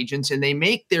ELP agents, and they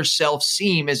make themselves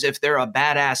seem as if they're a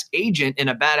badass agent in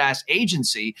a badass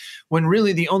agency, when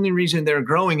really the only reason they're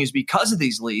growing is because of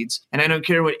these leads. And I don't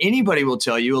care what anybody will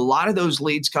tell you. A lot of those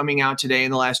leads coming out today in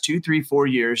the last 2, 3, 4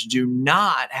 years do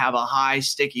not have a high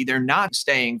sticky. They're not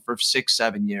staying for 6,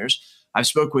 7 years. I've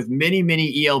spoke with many,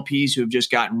 many ELPs who have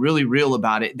just gotten really real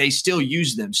about it. They still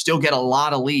use them, still get a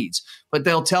lot of leads, but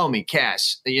they'll tell me,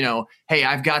 Cass, hey,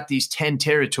 I've got these 10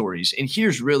 territories, and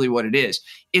here's really what it is.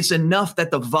 It's enough that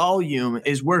the volume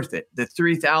is worth it. The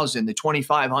 3,000, the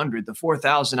 2,500, the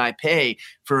 4,000 I pay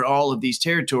for all of these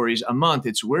territories a month,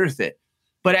 it's worth it.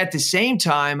 But at the same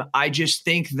time, I just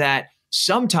think that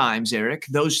sometimes, Eric,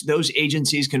 those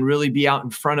agencies can really be out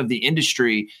in front of the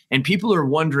industry, and people are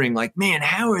wondering, like, man,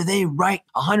 how are they write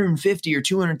 150 or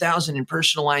 200,000 in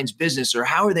personal lines business, or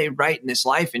how are they writing this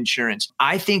life insurance?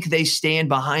 I think they stand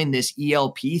behind this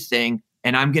ELP thing,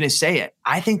 and I'm going to say it.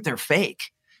 I think they're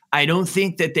fake. I don't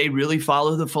think that they really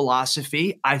follow the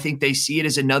philosophy. I think they see it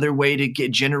as another way to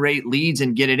generate leads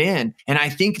and get it in. And I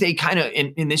think they kind of,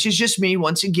 and this is just me,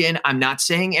 once again, I'm not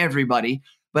saying everybody,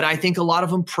 but I think a lot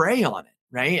of them prey on it,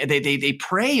 right? They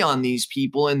prey on these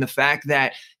people in the fact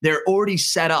that they're already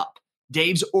set up.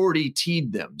 Dave's already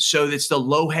teed them. So it's the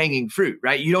low hanging fruit,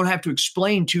 right? You don't have to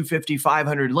explain 250,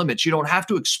 500 limits. You don't have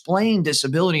to explain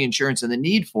disability insurance and the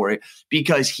need for it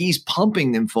because he's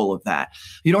pumping them full of that.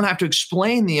 You don't have to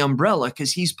explain the umbrella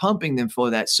because he's pumping them full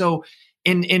of that. So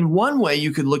in one way,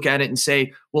 you could look at it and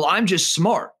say, well, I'm just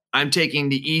smart. I'm taking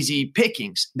the easy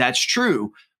pickings. That's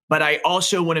true. But I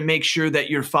also want to make sure that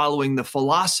you're following the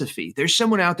philosophy. There's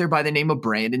someone out there by the name of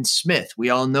Brandon Smith. We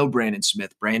all know Brandon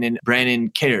Smith. Brandon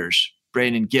Gibbs,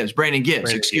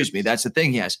 excuse me. That's the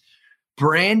thing he has.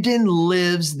 Brandon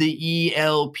lives the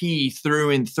ELP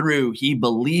through and through. He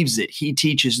believes it. He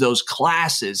teaches those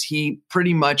classes. He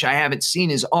pretty much, I haven't seen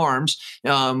his arms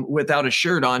without a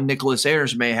shirt on. Nicholas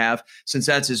Ayers may have, since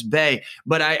that's his bae.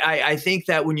 But I think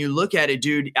that when you look at it,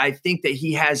 dude, I think that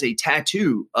he has a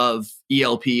tattoo of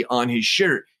ELP on his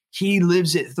shirt. He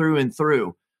lives it through and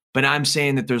through. But I'm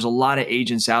saying that there's a lot of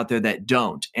agents out there that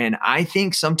don't, and I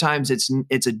think sometimes it's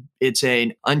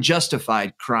an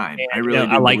unjustified crime. I really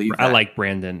do believe that. I like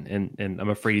Brandon, and I'm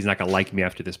afraid he's not going to like me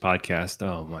after this podcast.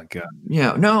 Oh my god.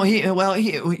 Yeah, no,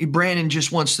 Brandon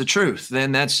just wants the truth.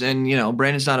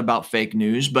 Brandon's not about fake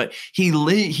news, but he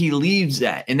leaves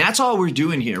that, and that's all we're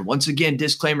doing here. Once again,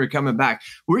 disclaimer coming back.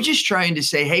 We're just trying to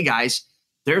say, hey guys,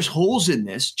 there's holes in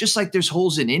this, just like there's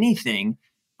holes in anything.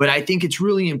 But I think it's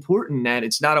really important that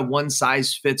it's not a one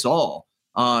size fits all.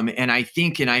 And I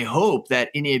think and I hope that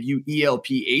any of you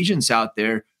ELP agents out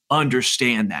there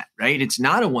understand that, right? It's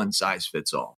not a one size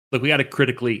fits all. Look, we got to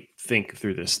critically think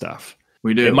through this stuff.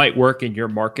 We do. It might work in your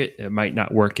market. It might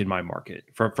not work in my market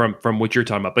from what you're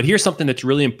talking about. But here's something that's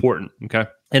really important, okay?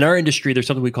 In our industry, there's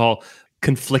something we call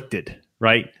conflicted,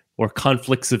 right? Or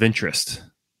conflicts of interest.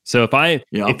 So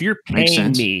if you're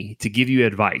paying me to give you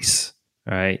advice,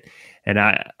 all right, and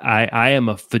I am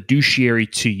a fiduciary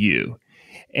to you,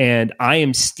 and I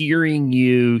am steering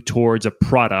you towards a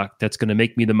product that's going to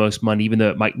make me the most money, even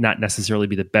though it might not necessarily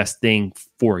be the best thing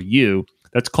for you.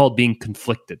 That's called being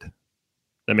conflicted.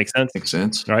 That makes sense? Makes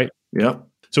sense. Right? Yep.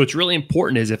 So what's really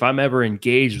important is if I'm ever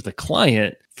engaged with a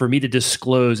client, for me to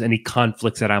disclose any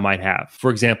conflicts that I might have.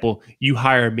 For example, you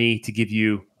hire me to give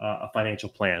you a financial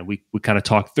plan. We kind of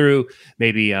talk through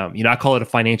maybe, I call it a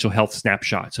financial health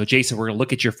snapshot. So Jason, we're going to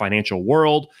look at your financial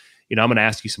world. I'm going to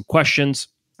ask you some questions,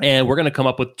 and we're going to come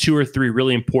up with 2 or 3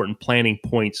 really important planning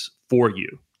points for you.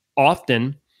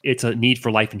 Often it's a need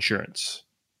for life insurance,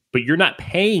 but you're not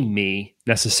paying me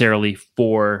necessarily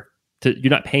you're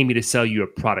not paying me to sell you a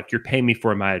product. You're paying me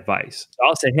for my advice. So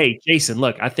I'll say, hey, Jason,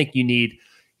 look, I think you need,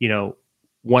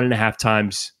 1.5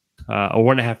 times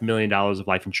or $1.5 million of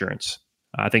life insurance.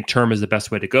 I think term is the best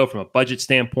way to go from a budget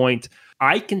standpoint.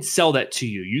 I can sell that to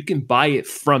you. You can buy it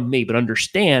from me, but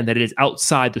understand that it is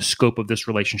outside the scope of this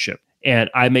relationship. And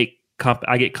I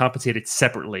get compensated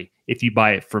separately if you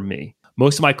buy it from me.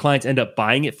 Most of my clients end up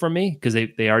buying it from me because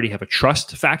they already have a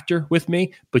trust factor with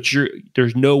me, but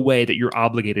there's no way that you're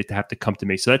obligated to have to come to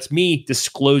me. So that's me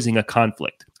disclosing a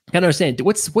conflict. I can understand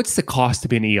what's the cost to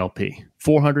be an ELP? $400,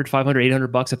 $500,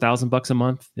 $800, $1,000 a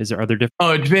month? Is there other different?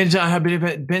 Oh, it depends on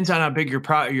how big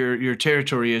your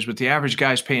territory is, but the average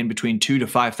guy's paying between $2,000 to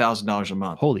 $5,000 a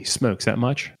month. Holy smokes, that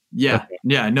much? Yeah, okay.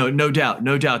 Yeah, no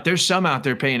doubt. There's some out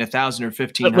there paying $1,000 or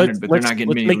 $1,500, but they're not getting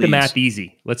many leads. Let's make the math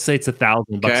easy. Let's say it's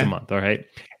 $1,000 a month. All right,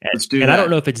 let's do that. And I don't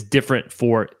know if it's different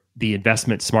for the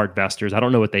investment smart investors. I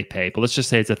don't know what they pay, but let's just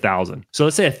say it's $1,000. So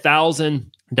let's say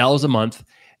 $1,000 a month.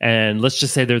 And let's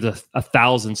just say there's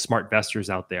 1,000 smart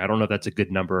investors out there. I don't know if that's a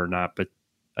good number or not, but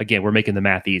again, we're making the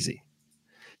math easy.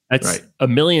 That's right. $1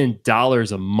 million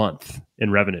a month in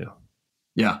revenue.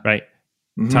 Yeah. Right.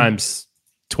 Mm-hmm. Times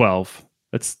 12.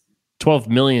 That's $12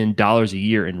 million a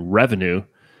year in revenue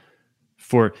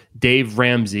for Dave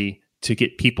Ramsey to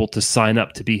get people to sign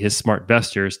up to be his smart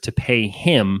investors to pay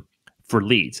him for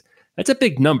leads. That's a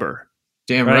big number.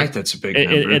 Damn right. That's a big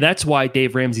number. And that's why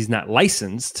Dave Ramsey's not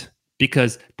licensed,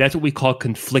 because that's what we call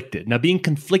conflicted. Now, being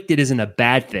conflicted isn't a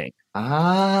bad thing. So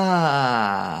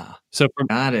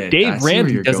Dave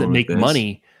Ramsey doesn't make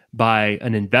money by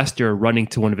an investor running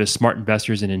to one of his smart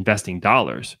investors and investing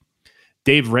dollars.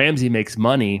 Dave Ramsey makes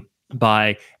money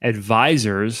by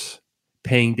advisors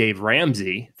paying Dave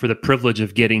Ramsey for the privilege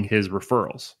of getting his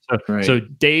referrals. Right. So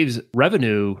Dave's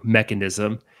revenue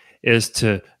mechanism is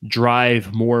to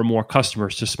drive more and more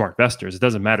customers to SmartVestors. It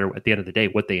doesn't matter at the end of the day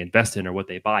what they invest in or what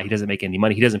they buy. He doesn't make any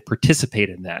money. He doesn't participate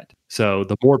in that. So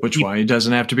the more why he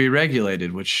doesn't have to be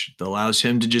regulated, which allows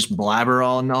him to just blabber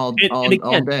all day.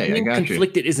 I got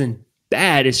conflicted isn't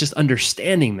bad. It's just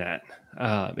understanding that.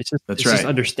 Just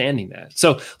understanding that.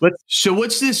 So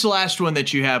what's this last one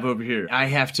that you have over here? I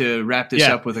have to wrap this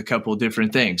up with a couple of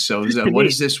different things. So what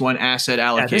is this one? Asset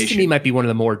allocation. This to me might be one of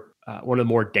the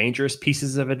more dangerous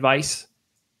pieces of advice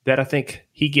that I think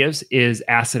he gives is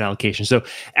asset allocation. So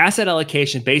asset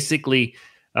allocation, basically,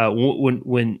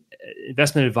 when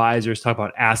investment advisors talk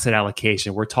about asset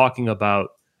allocation, we're talking about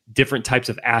different types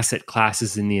of asset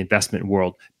classes in the investment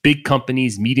world: big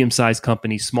companies, medium-sized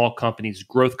companies, small companies,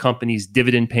 growth companies,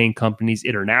 dividend-paying companies,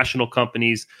 international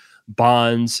companies,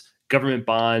 bonds, government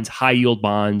bonds, high-yield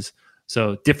bonds.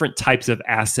 So different types of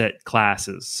asset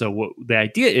classes. So what the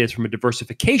idea is, from a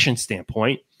diversification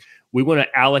standpoint, we want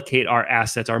to allocate our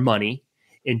assets, our money,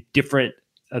 in different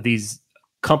of these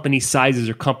company sizes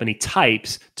or company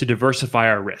types to diversify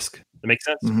our risk. That makes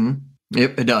sense? Mm-hmm.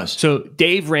 Yep, it does. So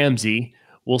Dave Ramsey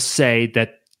will say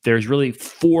that there's really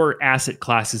 4 asset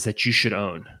classes that you should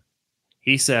own.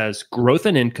 He says growth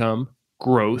and income,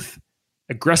 growth,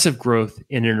 aggressive growth,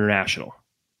 and international.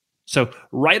 So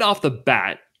right off the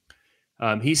bat,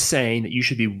 he's saying that you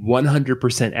should be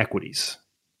 100% equities,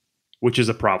 which is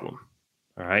a problem.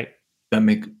 All right. That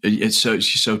make it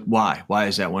so why? Why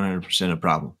is that 100% a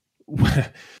problem?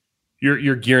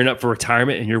 You're gearing up for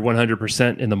retirement and you're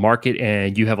 100% in the market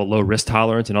and you have a low risk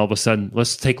tolerance, and all of a sudden,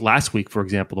 let's take last week, for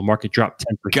example, the market dropped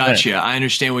 10%. Gotcha. I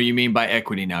understand what you mean by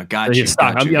equity now. Gotcha.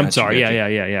 I'm sorry.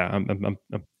 Yeah. I'm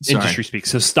industry speak.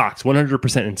 So stocks,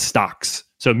 100% in stocks.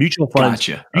 So mutual funds,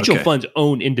 funds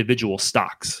own individual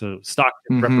stocks. So stock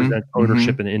represents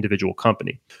ownership in an individual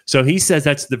company. So he says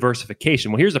that's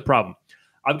diversification. Well, here's the problem.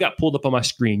 I've got pulled up on my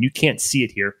screen. You can't see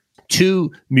it here.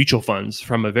 2 mutual funds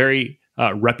from a very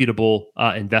reputable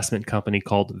investment company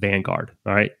called Vanguard.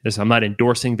 All right. I'm not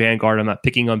endorsing Vanguard. I'm not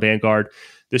picking on Vanguard.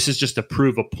 This is just to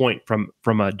prove a point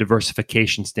from a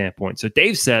diversification standpoint. So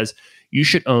Dave says you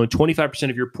should own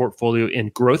 25% of your portfolio in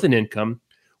growth and income,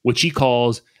 which he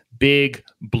calls big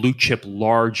blue chip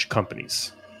large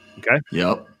companies. Okay.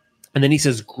 Yep. And then he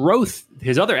says growth,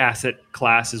 his other asset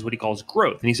class is what he calls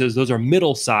growth. And he says those are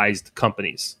middle-sized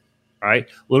companies. All right.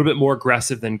 A little bit more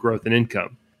aggressive than growth and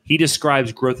income. He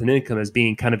describes growth and income as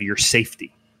being kind of your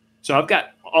safety. So I've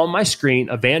got on my screen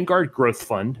a Vanguard growth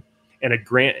fund and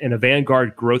a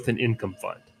Vanguard growth and income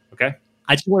fund. Okay.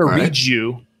 I just want to read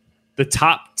you the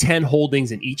top 10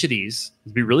 holdings in each of these.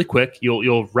 It'll be really quick.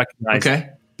 You'll recognize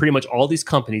pretty much all these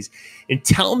companies and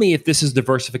tell me if this is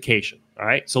diversification. All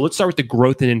right. So let's start with the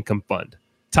growth and income fund.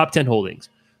 Top 10 holdings: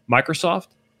 Microsoft,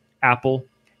 Apple,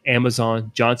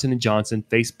 Amazon, Johnson & Johnson,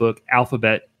 Facebook,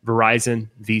 Alphabet, Verizon,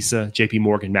 Visa, JP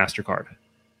Morgan, MasterCard.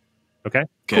 Okay.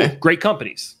 Cool. Great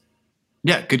companies.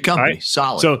 Yeah, good company. Right?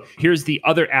 Solid. So here's the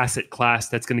other asset class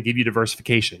that's going to give you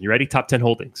diversification. You ready? Top 10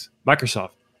 holdings: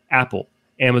 Microsoft, Apple,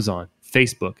 Amazon,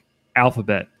 Facebook,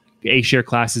 Alphabet, A share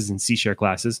classes and C share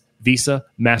classes, Visa,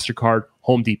 MasterCard,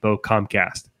 Home Depot,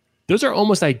 Comcast. Those are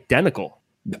almost identical.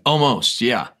 Almost,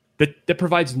 yeah. That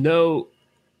provides no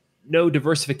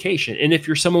diversification. And if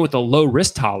you're someone with a low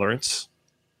risk tolerance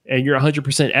and you're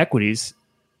 100% equities,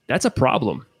 that's a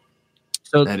problem.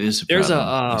 So that is a problem.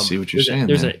 I see what you're saying.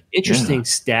 There's an interesting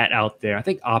stat out there. I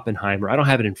think Oppenheimer, I don't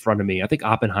have it in front of me. I think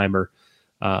Oppenheimer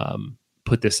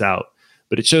put this out,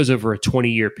 but it shows over a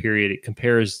 20-year period. It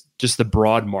compares just the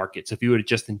broad market. So if you would have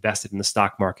just invested in the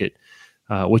stock market,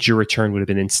 what your return would have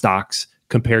been in stocks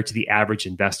compared to the average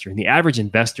investor. And the average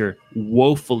investor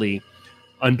woefully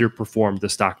underperformed the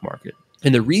stock market.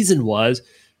 And the reason was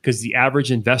because the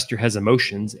average investor has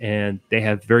emotions and they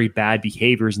have very bad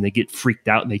behaviors and they get freaked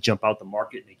out and they jump out the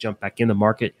market and they jump back in the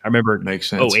market. I remember in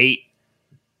 2008,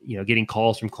 getting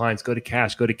calls from clients, go to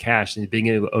cash. And the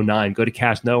beginning of 2009, go to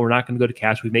cash. No, we're not going to go to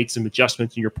cash. We've made some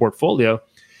adjustments in your portfolio.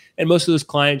 And most of those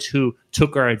clients who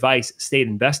took our advice, stayed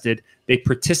invested, they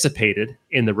participated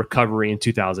in the recovery in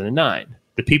 2009.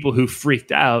 The people who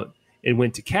freaked out and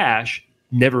went to cash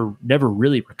never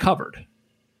really recovered.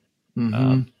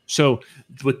 Mm-hmm. So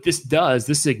what this does,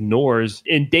 this ignores,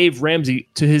 and Dave Ramsey,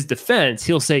 to his defense,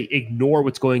 he'll say, ignore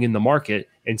what's going in the market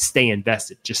and stay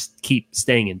invested. Just keep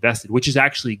staying invested, which is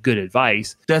actually good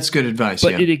advice. That's good advice.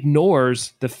 But it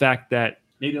ignores the fact that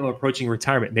maybe I'm approaching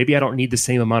retirement. Maybe I don't need the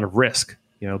same amount of risk.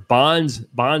 Bonds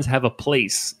have a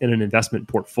place in an investment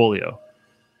portfolio.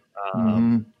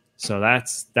 So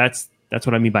that's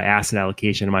what I mean by asset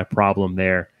allocation and my problem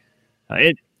there.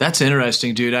 That's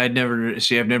interesting, dude. I've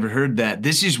never heard that.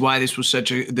 This is why this is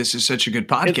such a good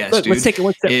podcast, dude. Let's take it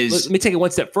one step. Let me take it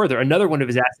one step further. Another one of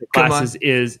his asset classes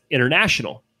is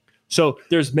international. So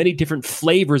there's many different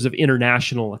flavors of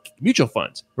international mutual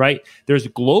funds, right? There's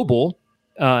global,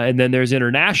 and then there's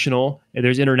international, and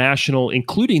there's international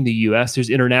including the U.S. There's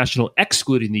international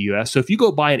excluding the U.S. So if you go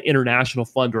buy an international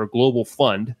fund or a global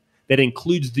fund that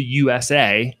includes the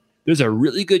USA, there's a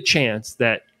really good chance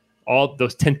that all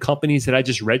those 10 companies that I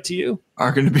just read to you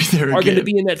are going to be there. Are going to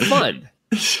be in that fund.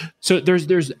 So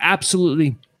there's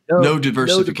absolutely no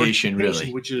diversification,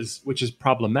 really, which is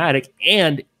problematic.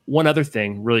 And one other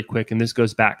thing, really quick, and this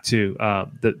goes back to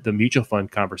the mutual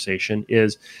fund conversation,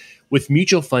 is with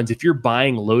mutual funds, if you're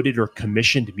buying loaded or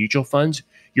commissioned mutual funds,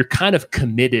 you're kind of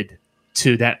committed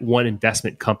to that one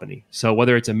investment company. So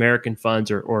whether it's American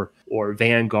Funds or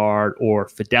Vanguard or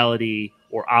Fidelity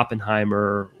or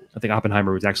Oppenheimer, I think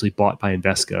Oppenheimer was actually bought by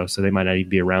Invesco, so they might not even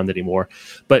be around anymore.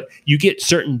 But you get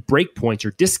certain breakpoints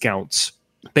or discounts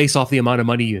based off the amount of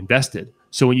money you invested.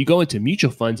 So when you go into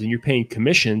mutual funds and you're paying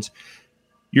commissions,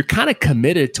 you're kind of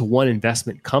committed to one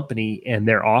investment company and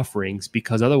their offerings,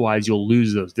 because otherwise you'll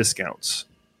lose those discounts.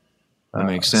 That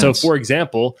makes sense. So for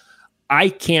example, I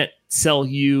can't sell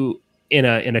you in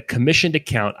a commissioned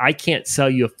account, I can't sell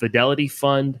you a Fidelity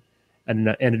fund and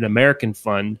an American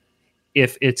fund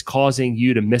if it's causing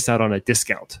you to miss out on a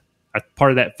discount. That's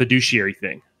part of that fiduciary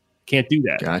thing. Can't do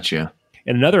that. Gotcha.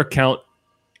 In another account,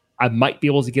 I might be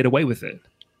able to get away with it.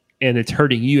 And it's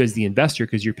hurting you as the investor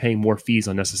because you're paying more fees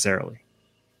unnecessarily.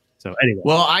 So anyway.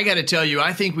 Well, I got to tell you,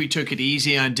 I think we took it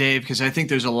easy on Dave because I think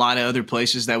there's a lot of other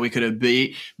places that we could have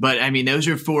beat. But I mean, those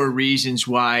are 4 reasons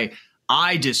why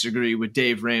I disagree with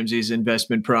Dave Ramsey's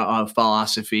investment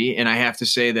philosophy. And I have to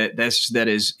say that that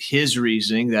is his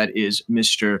reasoning. That is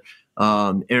Mr.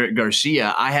 Eric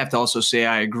Garcia. I have to also say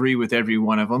I agree with every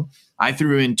one of them. I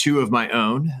threw in 2 of my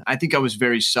own. I think I was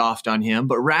very soft on him.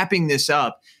 But wrapping this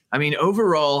up, I mean,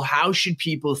 overall, how should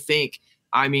people think?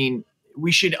 I mean,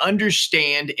 we should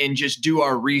understand and just do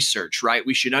our research, right?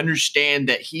 We should understand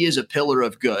that he is a pillar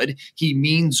of good. He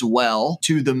means well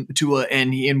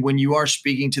and when you are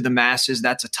speaking to the masses,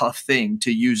 that's a tough thing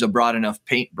to use a broad enough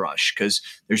paintbrush, because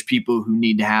there's people who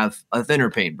need to have a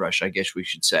thinner paintbrush, I guess we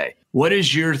should say. What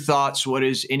is your thoughts? What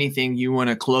is anything you want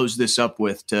to close this up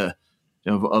with of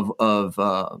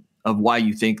why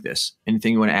you think this?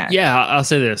 Anything you want to add? Yeah, I'll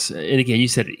say this. And again, you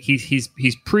said it.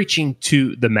 He's preaching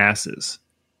to the masses.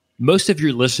 Most of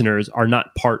your listeners are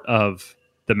not part of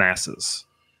the masses.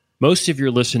 Most of your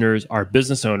listeners are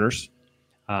business owners.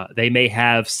 They may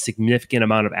have significant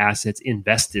amount of assets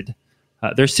invested.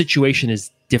 Their situation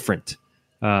is different.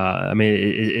 I mean,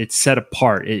 it's set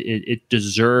apart. It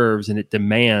deserves and it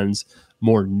demands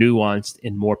more nuanced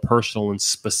and more personal and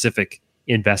specific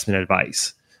investment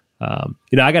advice. I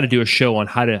got to do a show on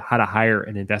how to hire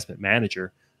an investment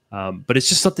manager, but it's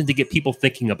just something to get people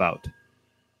thinking about,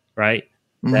 right?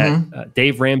 That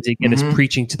Dave Ramsey, again, is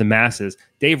preaching to the masses.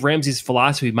 Dave Ramsey's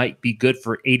philosophy might be good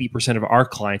for 80% of our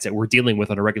clients that we're dealing with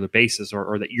on a regular basis,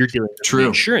 or that you're dealing with on the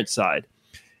insurance side.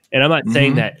 And I'm not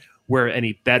saying that we're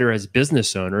any better as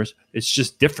business owners. It's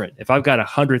just different. If I've got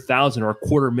 $100,000 or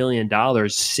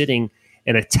 $250,000 sitting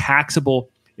in a taxable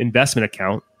investment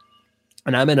account,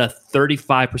 and I'm in a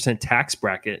 35% tax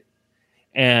bracket,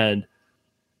 and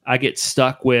I get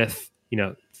stuck with,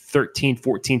 $13,000,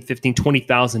 $14,000, $15,000,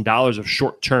 $20,000 of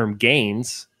short-term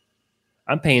gains,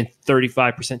 I'm paying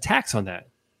 35% tax on that.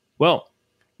 Well,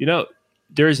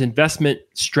 there's investment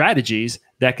strategies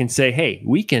that can say, hey,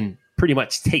 we can pretty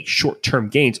much take short-term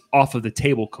gains off of the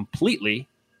table completely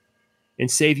and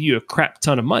save you a crap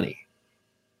ton of money.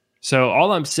 So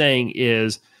all I'm saying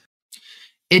is,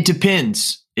 it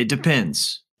depends. It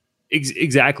depends.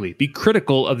 Exactly. Be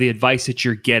critical of the advice that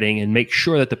you're getting and make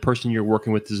sure that the person you're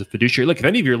working with is a fiduciary. Look, if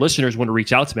any of your listeners want to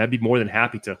reach out to me, I'd be more than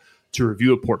happy to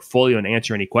review a portfolio and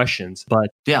answer any questions. But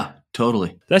yeah,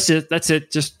 totally. That's it.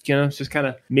 Just, it's just kind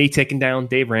of me taking down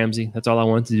Dave Ramsey. That's all I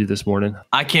wanted to do this morning.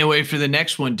 I can't wait for the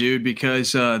next one, dude,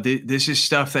 because this is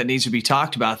stuff that needs to be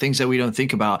talked about, things that we don't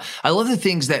think about. I love the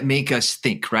things that make us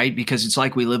think, right? Because it's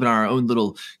like we live in our own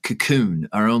little cocoon,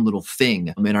 our own little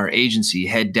thing in our agency,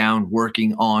 head down,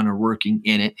 working on or working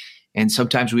in it. And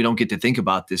sometimes we don't get to think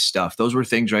about this stuff. Those were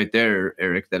things right there,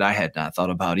 Eric, that I had not thought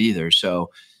about either. So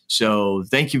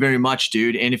thank you very much,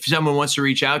 dude. And if someone wants to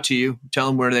reach out to you, tell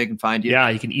them where they can find you. Yeah,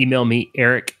 you can email me,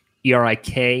 Eric,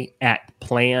 ERIK, at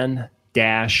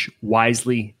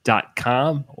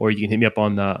plan-wisely.com, or you can hit me up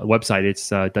on the website. It's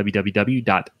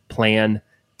www.plan-wisely.com.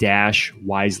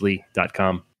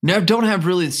 agent-wisely.com. Now, don't have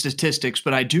really the statistics,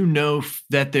 but I do know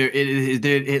that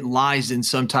it lies in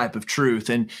some type of truth.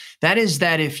 And that is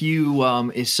that if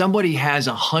somebody has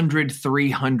 100,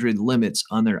 300 limits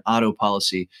on their auto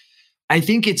policy, I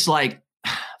think it's like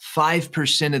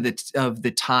 5% of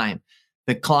the time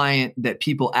that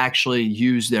people actually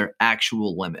use their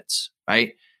actual limits,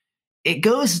 right? It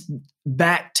goes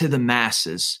back to the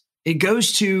masses. It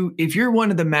goes to, if you're one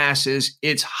of the masses,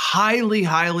 it's highly,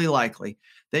 highly likely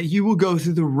that you will go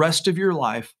through the rest of your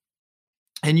life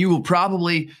and you will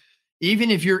probably,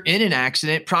 even if you're in an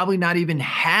accident, probably not even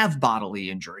have bodily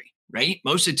injury, right?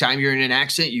 Most of the time you're in an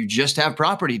accident, you just have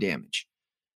property damage.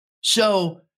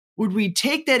 So would we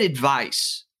take that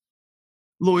advice,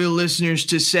 loyal listeners,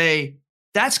 to say,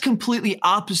 that's completely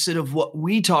opposite of what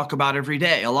we talk about every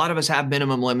day. A lot of us have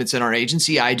minimum limits in our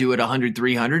agency. I do at 100,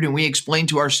 300, and we explain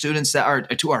to our students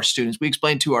we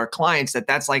explain to our clients that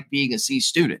that's like being a C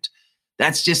student.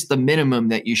 That's just the minimum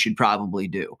that you should probably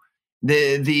do.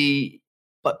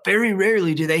 But very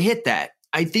rarely do they hit that.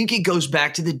 I think it goes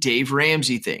back to the Dave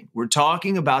Ramsey thing. We're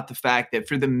talking about the fact that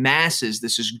for the masses,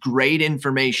 this is great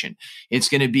information. It's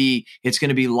going to be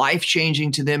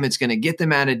life-changing to them. It's going to get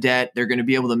them out of debt. They're going to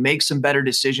be able to make some better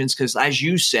decisions because, as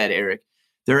you said, Eric,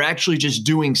 they're actually just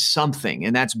doing something,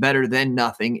 and that's better than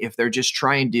nothing if they're just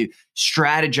trying to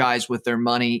strategize with their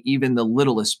money, even the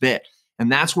littlest bit.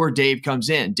 And that's where Dave comes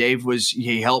in.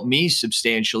 He helped me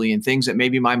substantially in things that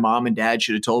maybe my mom and dad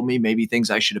should have told me, maybe things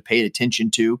I should have paid attention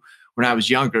to when I was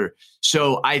younger.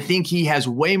 So I think he has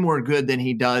way more good than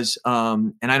he does.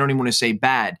 And I don't even want to say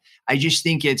bad. I just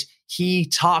think he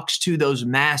talks to those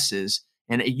masses,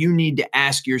 and you need to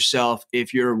ask yourself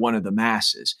if you're one of the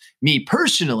masses. Me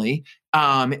personally,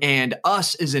 and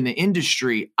us as an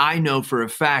industry, I know for a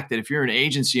fact that if you're an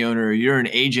agency owner or you're an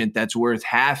agent that's worth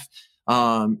half,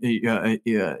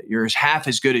 you're half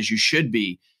as good as you should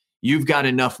be, you've got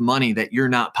enough money that you're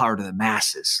not part of the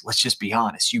masses. Let's just be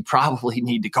honest. You probably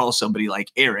need to call somebody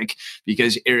like Eric,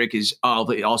 because Eric is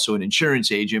also an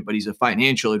insurance agent, but he's a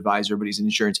financial advisor, but he's an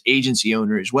insurance agency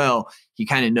owner as well. He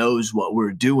kind of knows what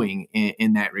we're doing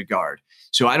in that regard.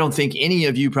 So I don't think any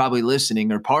of you probably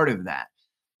listening are part of that.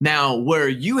 Now, where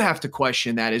you have to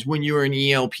question that is when you're an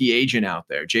ELP agent out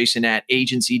there, Jason at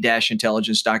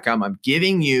agency-intelligence.com. I'm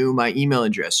giving you my email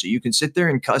address so you can sit there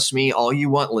and cuss me all you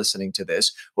want listening to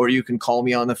this, or you can call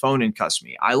me on the phone and cuss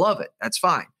me. I love it. That's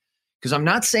fine. Because I'm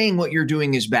not saying what you're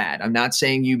doing is bad. I'm not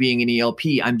saying you being an ELP.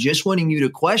 I'm just wanting you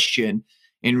to question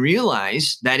and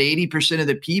realize that 80% of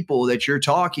the people that you're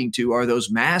talking to are those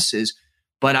masses.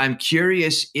 But I'm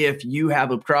curious if you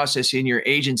have a process in your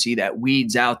agency that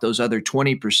weeds out those other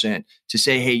 20% to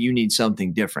say, hey, you need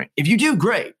something different. If you do,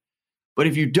 great. But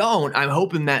if you don't, I'm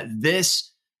hoping that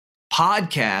this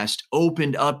podcast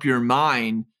opened up your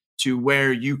mind to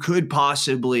where you could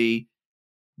possibly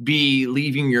be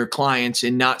leaving your clients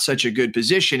in not such a good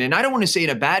position. And I don't want to say in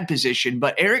a bad position,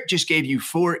 but Eric just gave you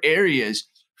 4 areas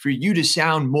for you to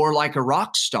sound more like a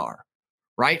rock star,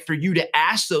 right? For you to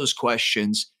ask those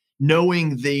questions,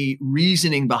 knowing the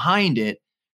reasoning behind it,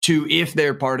 to if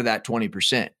they're part of that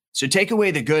 20%. So take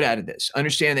away the good out of this.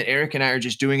 Understand that Eric and I are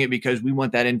just doing it because we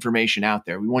want that information out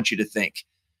there. We want you to think.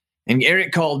 And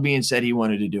Eric called me and said he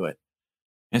wanted to do it.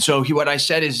 And so what I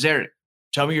said is, Eric,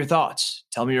 tell me your thoughts.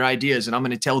 Tell me your ideas. And I'm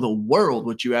going to tell the world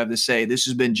what you have to say. This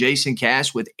has been Jason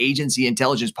Cass with Agency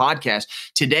Intelligence Podcast.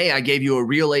 Today, I gave you a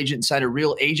real agent inside a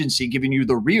real agency, giving you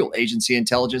the real agency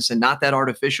intelligence and not that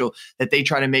artificial that they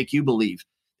try to make you believe.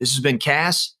 This has been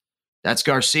Cass. That's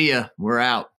Garcia. We're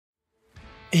out.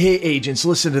 Hey, agents,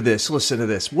 listen to this. Listen to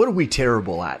this. What are we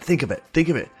terrible at? Think of it. Think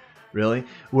of it. Really?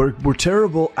 We're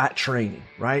terrible at training,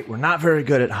 right? We're not very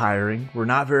good at hiring. We're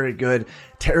not very good,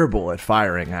 terrible at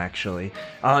firing, actually.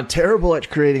 Terrible at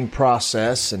creating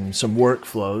process and some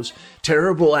workflows.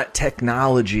 Terrible at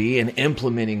technology and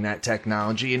implementing that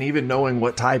technology and even knowing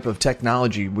what type of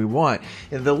technology we want.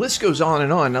 And the list goes on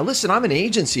and on. Now, listen, I'm an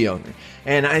agency owner,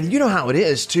 and you know how it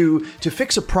is. To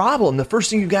fix a problem, the first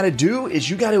thing you got to do is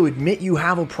you got to admit you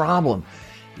have a problem.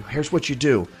 Here's what you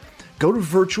do. Go to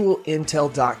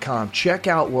virtualintel.com. Check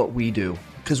out what we do,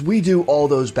 because we do all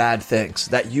those bad things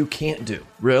that you can't do,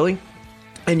 really.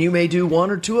 And you may do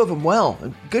 1 or 2 of them well.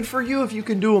 Good for you if you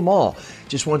can do them all.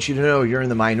 Just want you to know you're in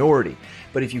the minority.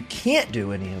 But if you can't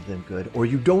do any of them good, or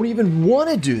you don't even want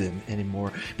to do them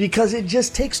anymore because it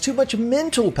just takes too much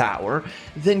mental power,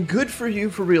 then good for you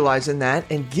for realizing that,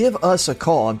 and give us a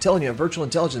call. I'm telling you, Virtual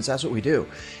Intelligence, that's what we do.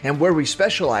 And where we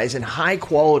specialize in high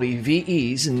quality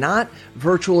VEs, not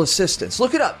virtual assistants.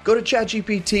 Look it up. Go to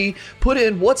ChatGPT, put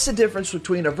in what's the difference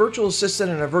between a virtual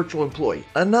assistant and a virtual employee.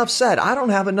 Enough said. I don't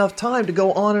have enough time to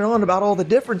go on and on about all the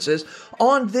differences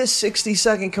on this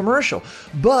 60-second commercial.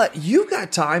 But you've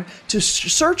got time to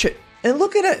search it and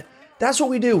look at it. That's what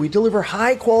we do. We deliver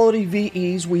high quality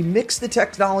VEs. We mix the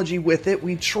technology with it.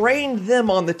 We train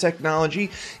them on the technology,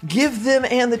 give them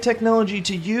and the technology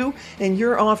to you, and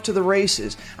you're off to the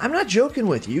races. I'm not joking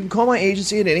with you. You can call my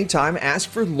agency at any time, ask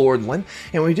for Lordland,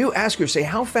 and we do ask her, say,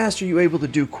 how fast are you able to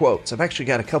do quotes? I've actually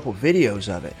got a couple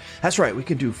videos of it. That's right. We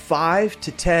can do 5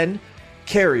 to 10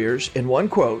 carriers in one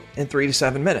quote in 3 to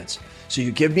 7 minutes. So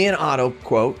you give me an auto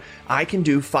quote, I can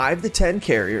do 5 to 10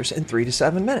 carriers in 3 to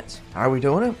 7 minutes. How are we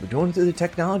doing it? We're doing it through the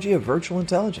technology of virtual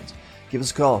intelligence. Give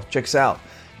us a call. Check us out.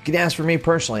 You can ask for me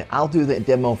personally. I'll do the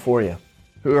demo for you.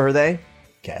 Who are they?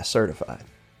 CAS certified.